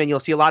 down linemen.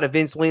 You'll see a lot of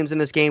Vince Williams in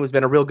this game, who's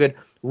been a real good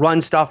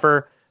run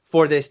stuffer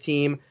for this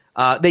team.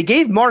 They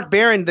gave Mark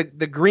Barron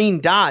the green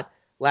dot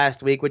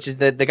last week, which is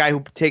the guy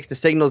who takes the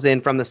signals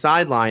in from the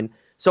sideline.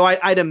 So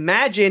I'd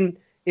imagine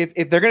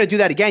if they're going to do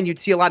that again, you'd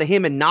see a lot of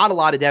him and not a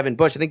lot of Devin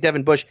Bush. I think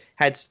Devin Bush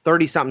had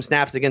 30-something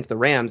snaps against the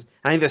Rams.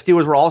 I think the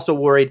Steelers were also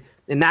worried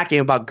in that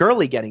game about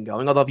Gurley getting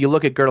going, although if you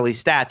look at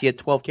Gurley's stats, he had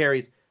 12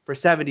 carries for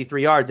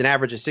 73 yards, an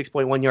average of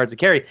 6.1 yards a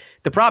carry.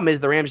 The problem is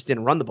the Rams just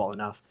didn't run the ball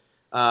enough.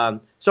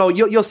 So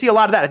you'll see a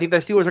lot of that. I think the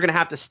Steelers are going to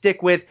have to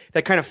stick with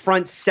that kind of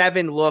front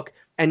 7 look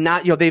and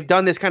not, they've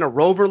done this kind of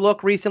rover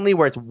look recently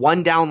where it's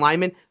 1 down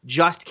lineman,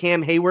 just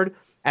Cam Hayward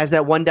as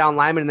that 1 down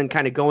lineman and then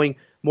kind of going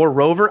more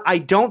rover. I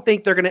don't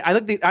think they're going to, I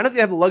don't think they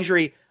have the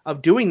luxury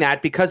of doing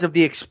that because of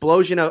the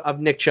explosion of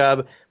Nick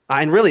Chubb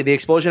and really the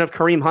explosion of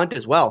Kareem Hunt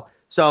as well.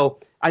 So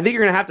I think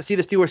you're going to have to see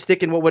the Steelers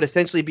stick in what would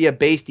essentially be a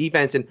base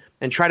defense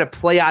and try to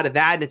play out of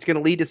that, and it's going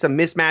to lead to some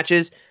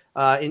mismatches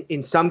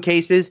in some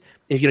cases.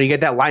 If you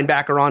get that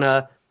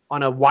linebacker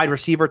on a wide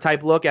receiver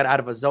type look out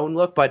of a zone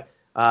look, but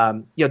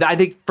I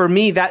think for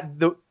me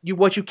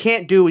what you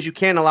can't do is you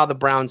can't allow the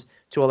Browns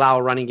to allow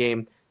a running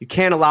game. You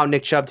can't allow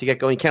Nick Chubb to get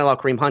going. You can't allow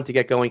Kareem Hunt to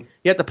get going.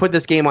 You have to put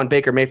this game on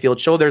Baker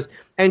Mayfield's shoulders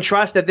and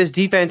trust that this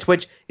defense,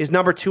 which is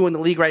number 2 in the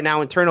league right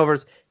now in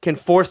turnovers, can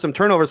force some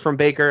turnovers from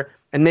Baker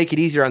and make it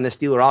easier on the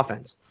Steeler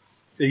offense.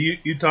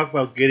 You talk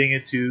about getting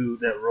into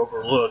that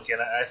rover look,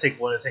 and I think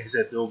one of the things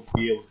that they'll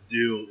be able to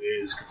do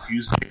is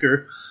confuse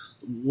Baker.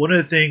 One of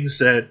the things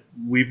that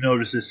we've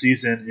noticed this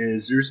season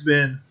is there's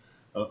been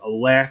a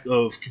lack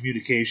of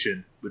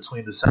communication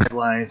between the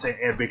sidelines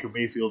and Baker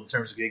Mayfield in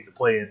terms of getting the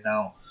play in.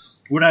 Now,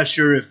 we're not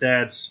sure if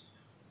that's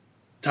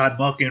Todd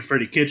Monken and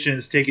Freddie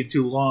Kitchens taking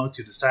too long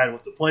to decide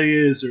what the play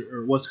is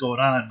or what's going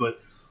on.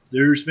 But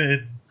there's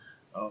been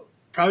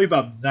probably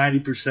about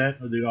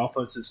 90% of the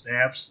offensive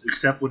snaps,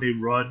 except when they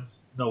run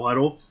no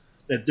huddle,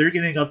 that they're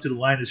getting up to the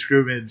line of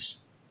scrimmage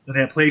and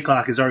that play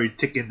clock is already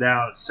ticking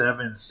down at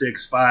 7,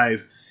 6,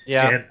 5.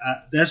 Yeah. And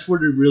that's where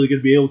they're really going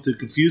to be able to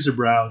confuse the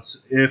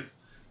Browns if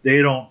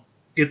they don't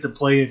get the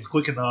play in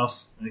quick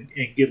enough and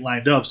get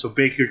lined up so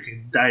Baker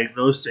can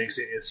diagnose things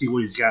and see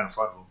what he's got in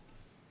front of him.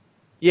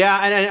 Yeah,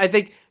 and I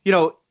think,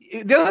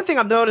 the other thing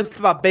I've noticed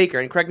about Baker,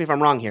 and correct me if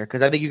I'm wrong here,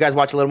 because I think you guys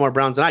watch a little more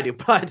Browns than I do,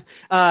 but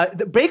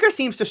Baker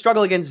seems to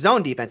struggle against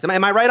zone defense.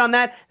 Am I right on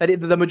that? That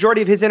the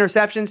majority of his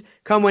interceptions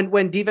come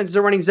when defenses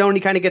are running zone,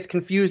 he kind of gets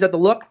confused at the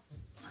look?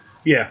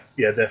 Yeah,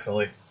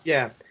 definitely.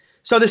 Yeah.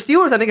 So the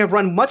Steelers, I think, have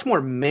run much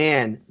more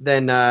man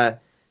than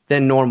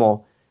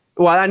normal.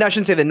 Well, I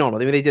shouldn't say than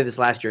normal. I mean, they did this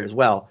last year as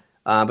well.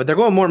 But they're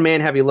going more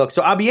man-heavy look.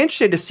 So I'll be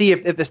interested to see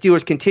if the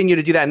Steelers continue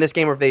to do that in this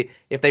game, or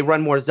if they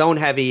run more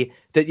zone-heavy,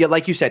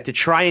 like you said, to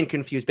try and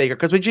confuse Baker.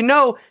 Because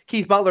what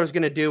Keith Butler is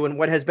going to do, and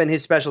what has been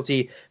his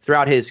specialty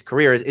throughout his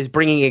career, is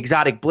bringing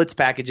exotic blitz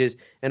packages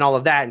and all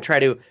of that, and try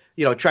to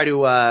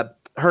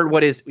hurt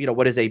what is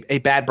a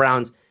bad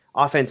Browns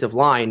offensive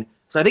line.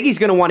 So I think he's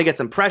going to want to get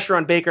some pressure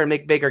on Baker and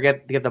make Baker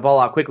get the ball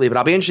out quickly. But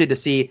I'll be interested to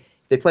see if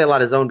they play a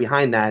lot of zone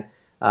behind that,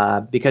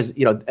 because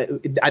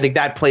I think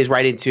that plays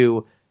right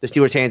into the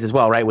Steelers' hands as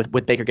well, right,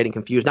 with Baker getting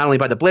confused, not only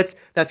by the blitz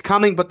that's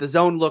coming, but the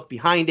zone look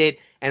behind it.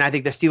 And I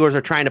think the Steelers are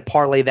trying to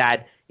parlay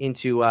that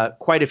into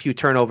quite a few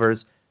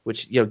turnovers,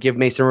 which give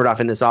Mason Rudolph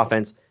in this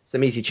offense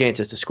some easy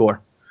chances to score.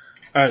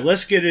 All right,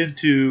 let's get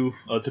into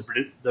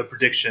the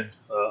prediction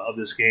of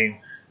this game.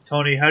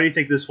 Tony, how do you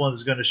think this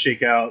one's going to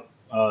shake out?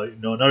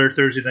 Another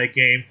Thursday night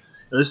game.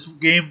 This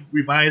game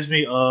reminds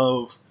me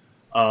of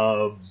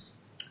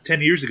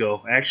 10 years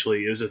ago,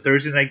 actually. It was a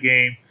Thursday night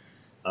game.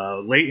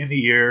 Late in the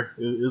year,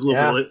 it was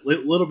a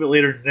little bit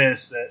later than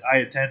this, that I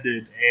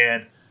attended,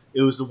 and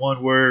it was the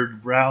one where the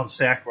Browns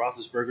sacked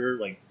Roethlisberger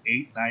like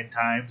 8-9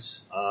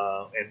 times,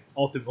 and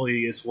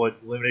ultimately it's what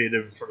eliminated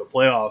him from the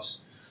playoffs.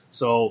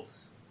 So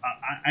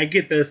I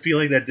get the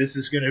feeling that this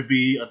is going to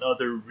be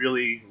another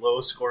really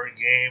low-scoring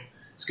game.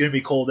 It's going to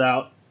be cold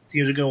out.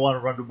 Teams are going to want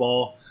to run the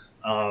ball.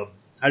 How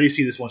do you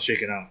see this one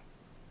shaking out?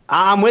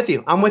 I'm with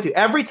you.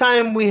 Every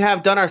time we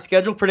have done our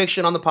schedule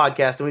prediction on the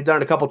podcast, and we've done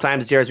it a couple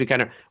times this year as we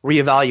kind of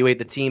reevaluate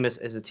the team as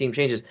the team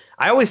changes,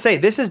 I always say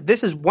this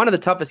is one of the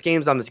toughest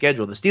games on the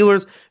schedule. The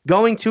Steelers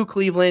going to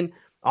Cleveland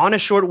on a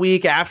short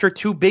week after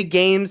two big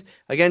games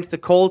against the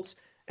Colts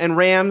and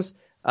Rams.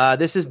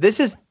 This is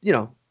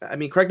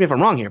correct me if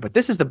I'm wrong here, but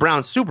this is the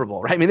Browns Super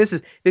Bowl, right? I mean, this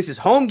is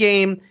home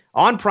game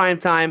on prime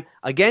time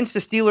against a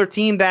Steeler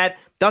team that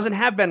doesn't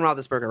have Ben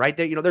Roethlisberger, right?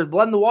 There's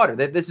blood in the water.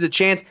 This is a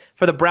chance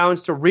for the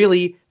Browns to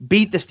really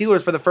beat the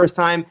Steelers for the first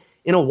time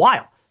in a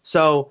while.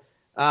 So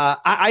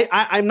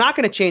I'm not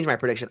going to change my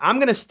prediction. I'm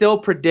going to still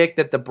predict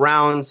that the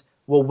Browns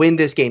will win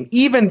this game,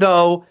 even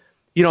though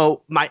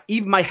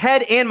my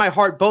head and my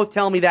heart both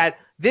tell me that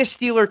this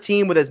Steeler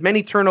team, with as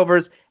many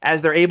turnovers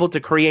as they're able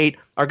to create,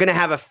 are going to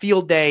have a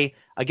field day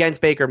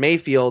against Baker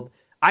Mayfield.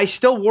 I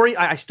still worry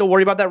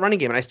about that running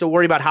game, and I still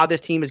worry about how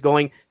this team is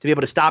going to be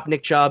able to stop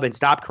Nick Chubb and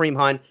stop Kareem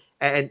Hunt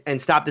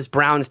and stop this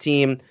Browns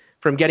team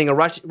from getting a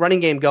running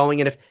game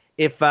going. And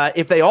if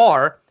they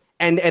are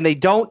and they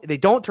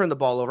don't turn the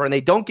ball over and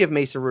they don't give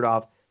Mason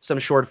Rudolph some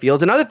short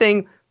fields. Another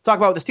thing to talk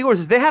about with the Steelers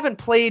is they haven't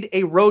played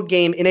a road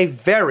game in a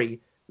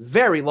very,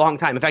 very long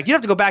time. In fact, you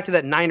have to go back to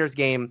that Niners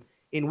game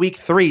in Week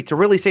 3 to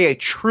really say a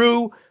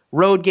true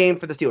road game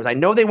for the Steelers. I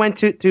know they went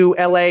to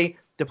L.A.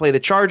 to play the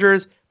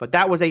Chargers, but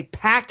that was a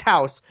packed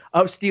house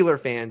of Steeler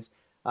fans.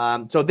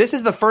 So this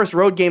is the first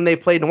road game they've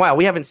played in a while.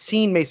 We haven't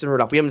seen Mason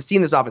Rudolph. We haven't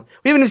seen this offense.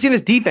 We haven't even seen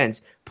this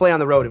defense play on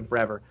the road in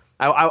forever.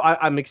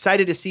 I'm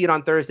excited to see it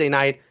on Thursday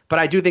night, but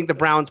I do think the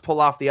Browns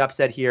pull off the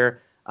upset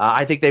here.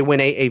 I think they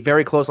win a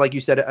very close, like you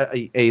said,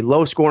 a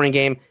low-scoring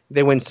game.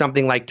 They win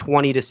something like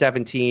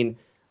 20-17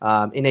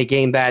 in a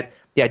game that,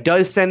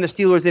 does send the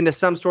Steelers into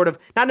some sort of,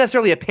 not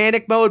necessarily a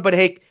panic mode, but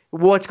hey,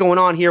 what's going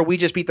on here? We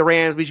just beat the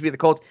Rams. We just beat the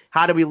Colts.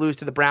 How do we lose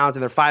to the Browns?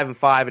 And they're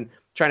 5-5, and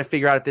trying to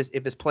figure out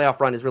if this playoff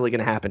run is really going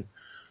to happen.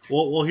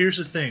 Well, here's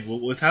the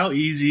thing. With how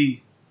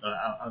easy,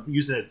 I'm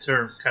using that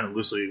term kind of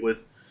loosely,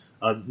 with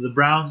the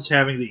Browns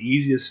having the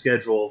easiest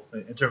schedule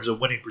in terms of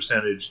winning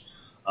percentage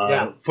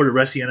for the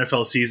rest of the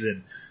NFL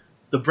season,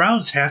 the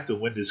Browns have to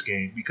win this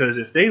game, because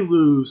if they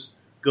lose,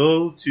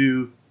 go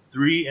to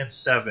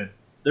 3-7,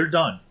 they're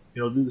done.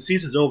 The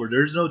season's over.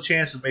 There's no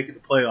chance of making the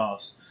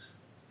playoffs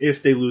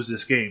if they lose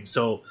this game.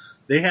 So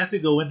they have to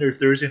go in there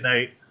Thursday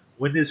night,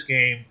 win this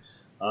game,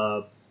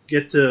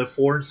 get to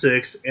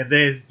 4-6, and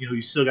then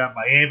you still got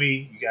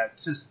Miami, you got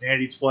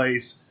Cincinnati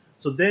twice.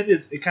 So then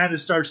it kind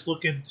of starts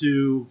looking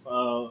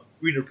to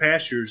greener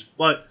pastures.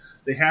 But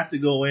they have to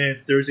go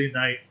in Thursday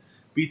night,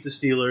 beat the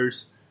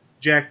Steelers.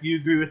 Jack, do you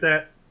agree with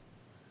that?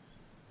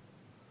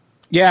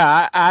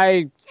 Yeah,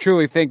 I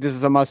truly think this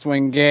is a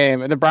must-win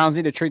game. The Browns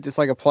need to treat this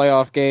like a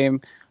playoff game.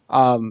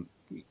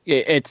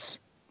 It's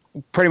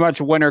pretty much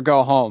win or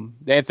go home.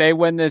 If they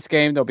win this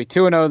game, they'll be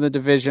 2-0 in the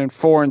division,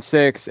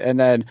 4-6, and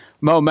then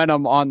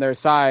momentum on their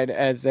side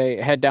as they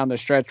head down the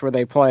stretch where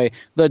they play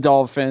the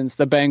Dolphins,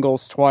 the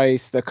Bengals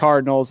twice, the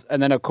Cardinals,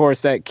 and then, of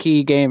course, that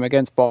key game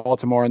against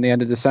Baltimore in the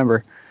end of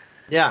December.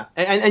 Yeah,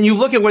 and you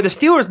look at where the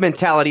Steelers'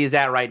 mentality is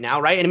at right now,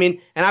 right? And I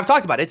mean, and I've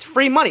talked about it. It's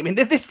free money. I mean,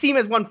 this team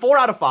has won 4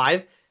 out of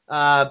 5.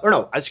 5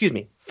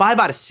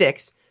 out of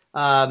 6.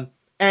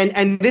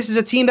 And this is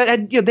a team that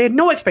had, they had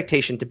no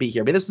expectation to be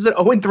here. I mean, this is an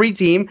 0-3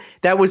 team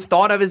that was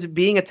thought of as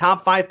being a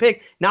top 5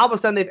 pick. Now, all of a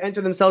sudden, they've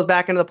entered themselves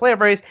back into the playoff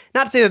race.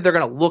 Not to say that they're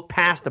going to look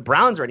past the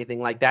Browns or anything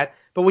like that,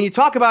 but when you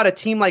talk about a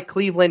team like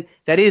Cleveland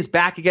that is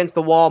back against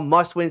the wall,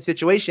 must-win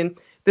situation,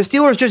 the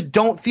Steelers just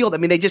don't feel that. I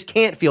mean, they just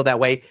can't feel that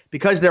way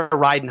because they're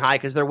riding high,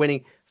 because they're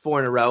winning 4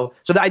 in a row.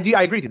 So I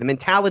agree with you. The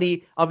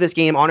mentality of this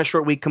game on a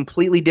short week,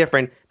 completely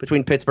different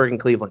between Pittsburgh and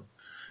Cleveland.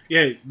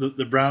 Yeah,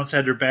 the Browns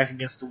had their back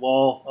against the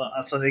wall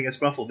on Sunday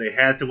against Buffalo. They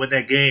had to win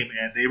that game,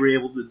 and they were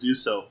able to do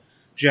so.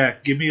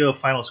 Jack, give me a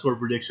final score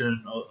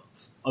prediction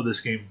of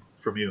this game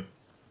from you.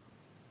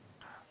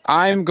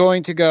 I'm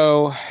going to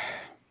go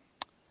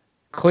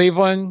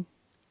Cleveland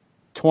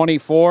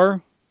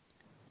 24,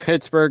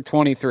 Pittsburgh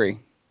 23.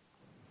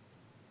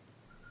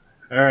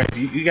 All right,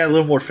 you got a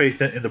little more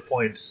faith in the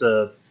points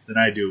than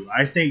I do.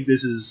 I think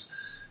this is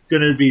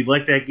going to be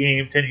like that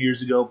game 10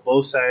 years ago.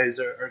 Both sides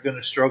are going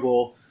to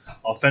struggle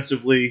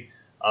offensively.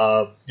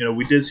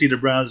 We did see the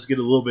Browns get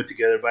a little bit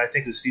together, but I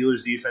think the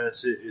Steelers'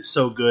 defense is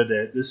so good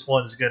that this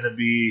one's going to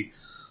be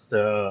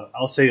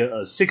I'll say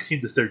a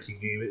 16-13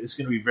 game. It's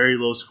going to be very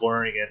low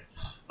scoring,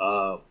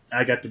 and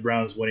I got the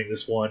Browns winning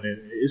this one, and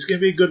it's going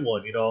to be a good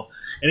one.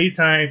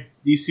 Anytime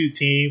these two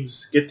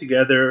teams get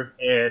together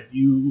and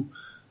you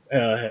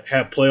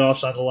have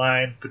playoffs on the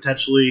line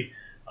potentially,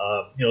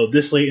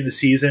 this late in the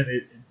season,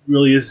 it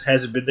really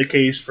hasn't been the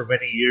case for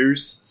many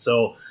years.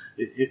 So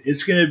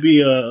it's going to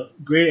be a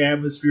great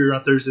atmosphere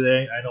on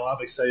Thursday. I know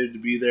I'm excited to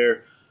be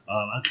there.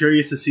 I'm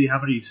curious to see how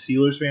many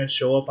Steelers fans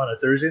show up on a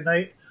Thursday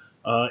night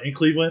in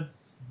Cleveland,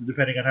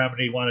 depending on how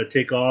many want to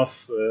take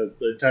off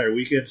the entire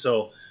weekend.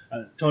 So,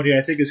 Tony,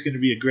 I think it's going to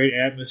be a great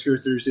atmosphere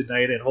Thursday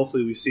night, and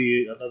hopefully we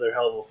see another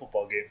hell of a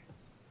football game.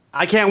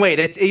 I can't wait.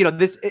 It's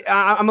this.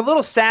 I'm a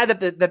little sad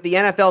that the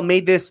NFL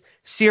made this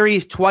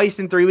series twice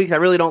in 3 weeks. I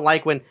really don't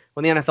like when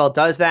the NFL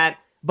does that.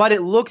 But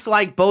it looks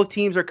like both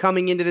teams are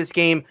coming into this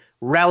game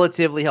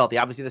relatively healthy.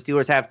 Obviously, the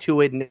Steelers have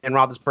Tuitt and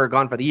Roethlisberger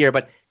gone for the year,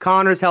 but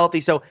Connor's healthy.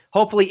 So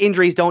hopefully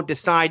injuries don't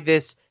decide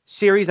this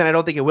series, and I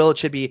don't think it will. It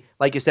should be,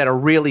 like you said, a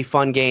really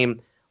fun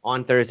game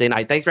on Thursday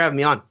night. Thanks for having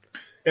me on.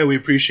 Yeah, we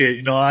appreciate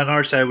it. On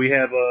our side, we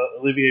have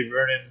Olivier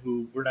Vernon,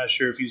 who we're not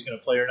sure if he's going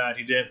to play or not.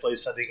 He didn't play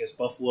Sunday against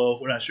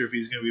Buffalo. We're not sure if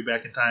he's going to be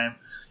back in time.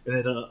 And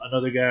then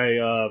another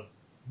guy,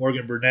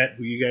 Morgan Burnett,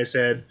 who you guys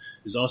had,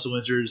 is also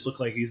injured. It looks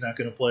like he's not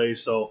going to play.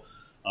 So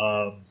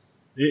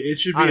it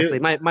should be honestly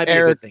might be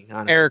a good thing.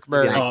 Honestly. Eric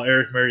Murray. Oh,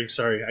 Eric Murray.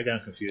 Sorry, I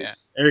got confused.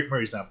 Yeah. Eric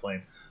Murray's not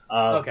playing.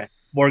 Okay.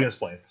 Morgan's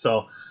playing.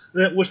 So,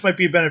 which might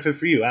be a benefit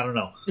for you. I don't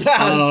know. Yeah,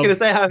 I was just gonna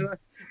say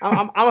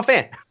I'm a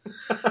fan.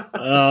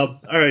 All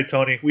right,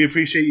 Tony. We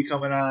appreciate you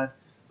coming on.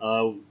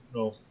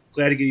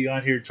 Glad to get you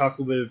on here to talk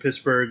a little bit of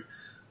Pittsburgh.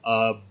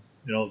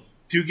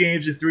 2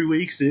 games in 3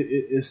 weeks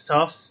is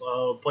tough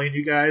playing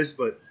you guys,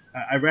 but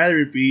I'd rather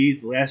it be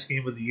the last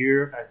game of the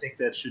year. I think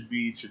that should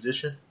be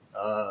tradition.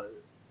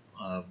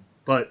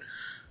 But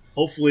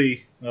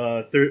hopefully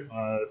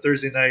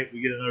Thursday night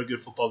we get another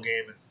good football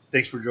game. And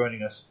thanks for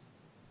joining us.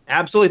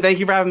 Absolutely. Thank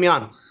you for having me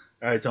on. All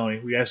right, Tony.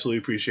 We absolutely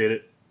appreciate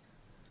it.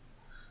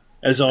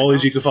 As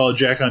always, you can follow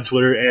Jack on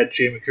Twitter at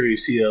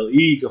JMcCurryCLE.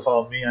 You can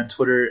follow me on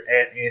Twitter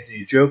at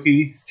Anthony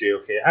Joki,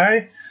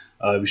 Joki.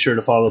 Be sure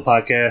to follow the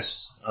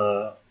podcast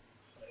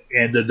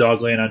and the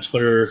Dogland on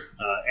Twitter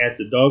at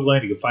the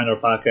Dogland. You can find our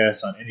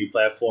podcast on any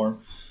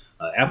platform.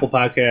 Apple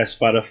Podcasts,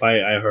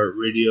 Spotify,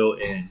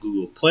 iHeartRadio, and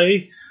Google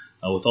Play.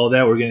 With all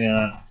that, we're going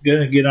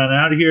to get on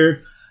out of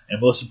here. And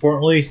most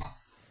importantly,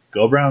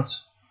 go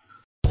Browns.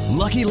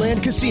 Lucky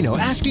Land Casino,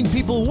 asking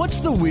people, what's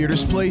the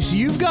weirdest place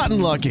you've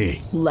gotten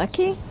lucky?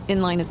 Lucky?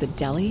 In line at the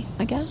deli,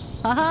 I guess?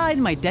 Aha,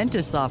 in my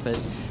dentist's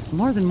office.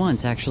 More than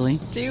once,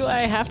 actually. Do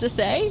I have to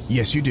say?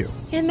 Yes, you do.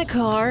 In the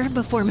car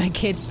before my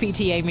kids'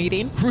 PTA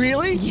meeting.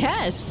 Really?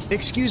 Yes.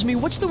 Excuse me,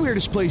 what's the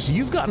weirdest place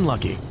you've gotten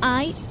lucky?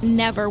 I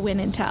never win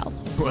and tell.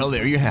 Well,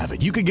 there you have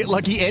it. You can get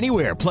lucky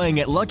anywhere, playing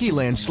at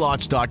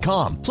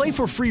LuckyLandSlots.com. Play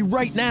for free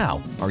right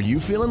now. Are you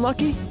feeling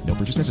lucky? No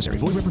purchase necessary.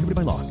 Void where prohibited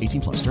by law.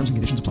 18+. Terms and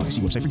conditions apply.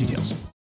 See website for details.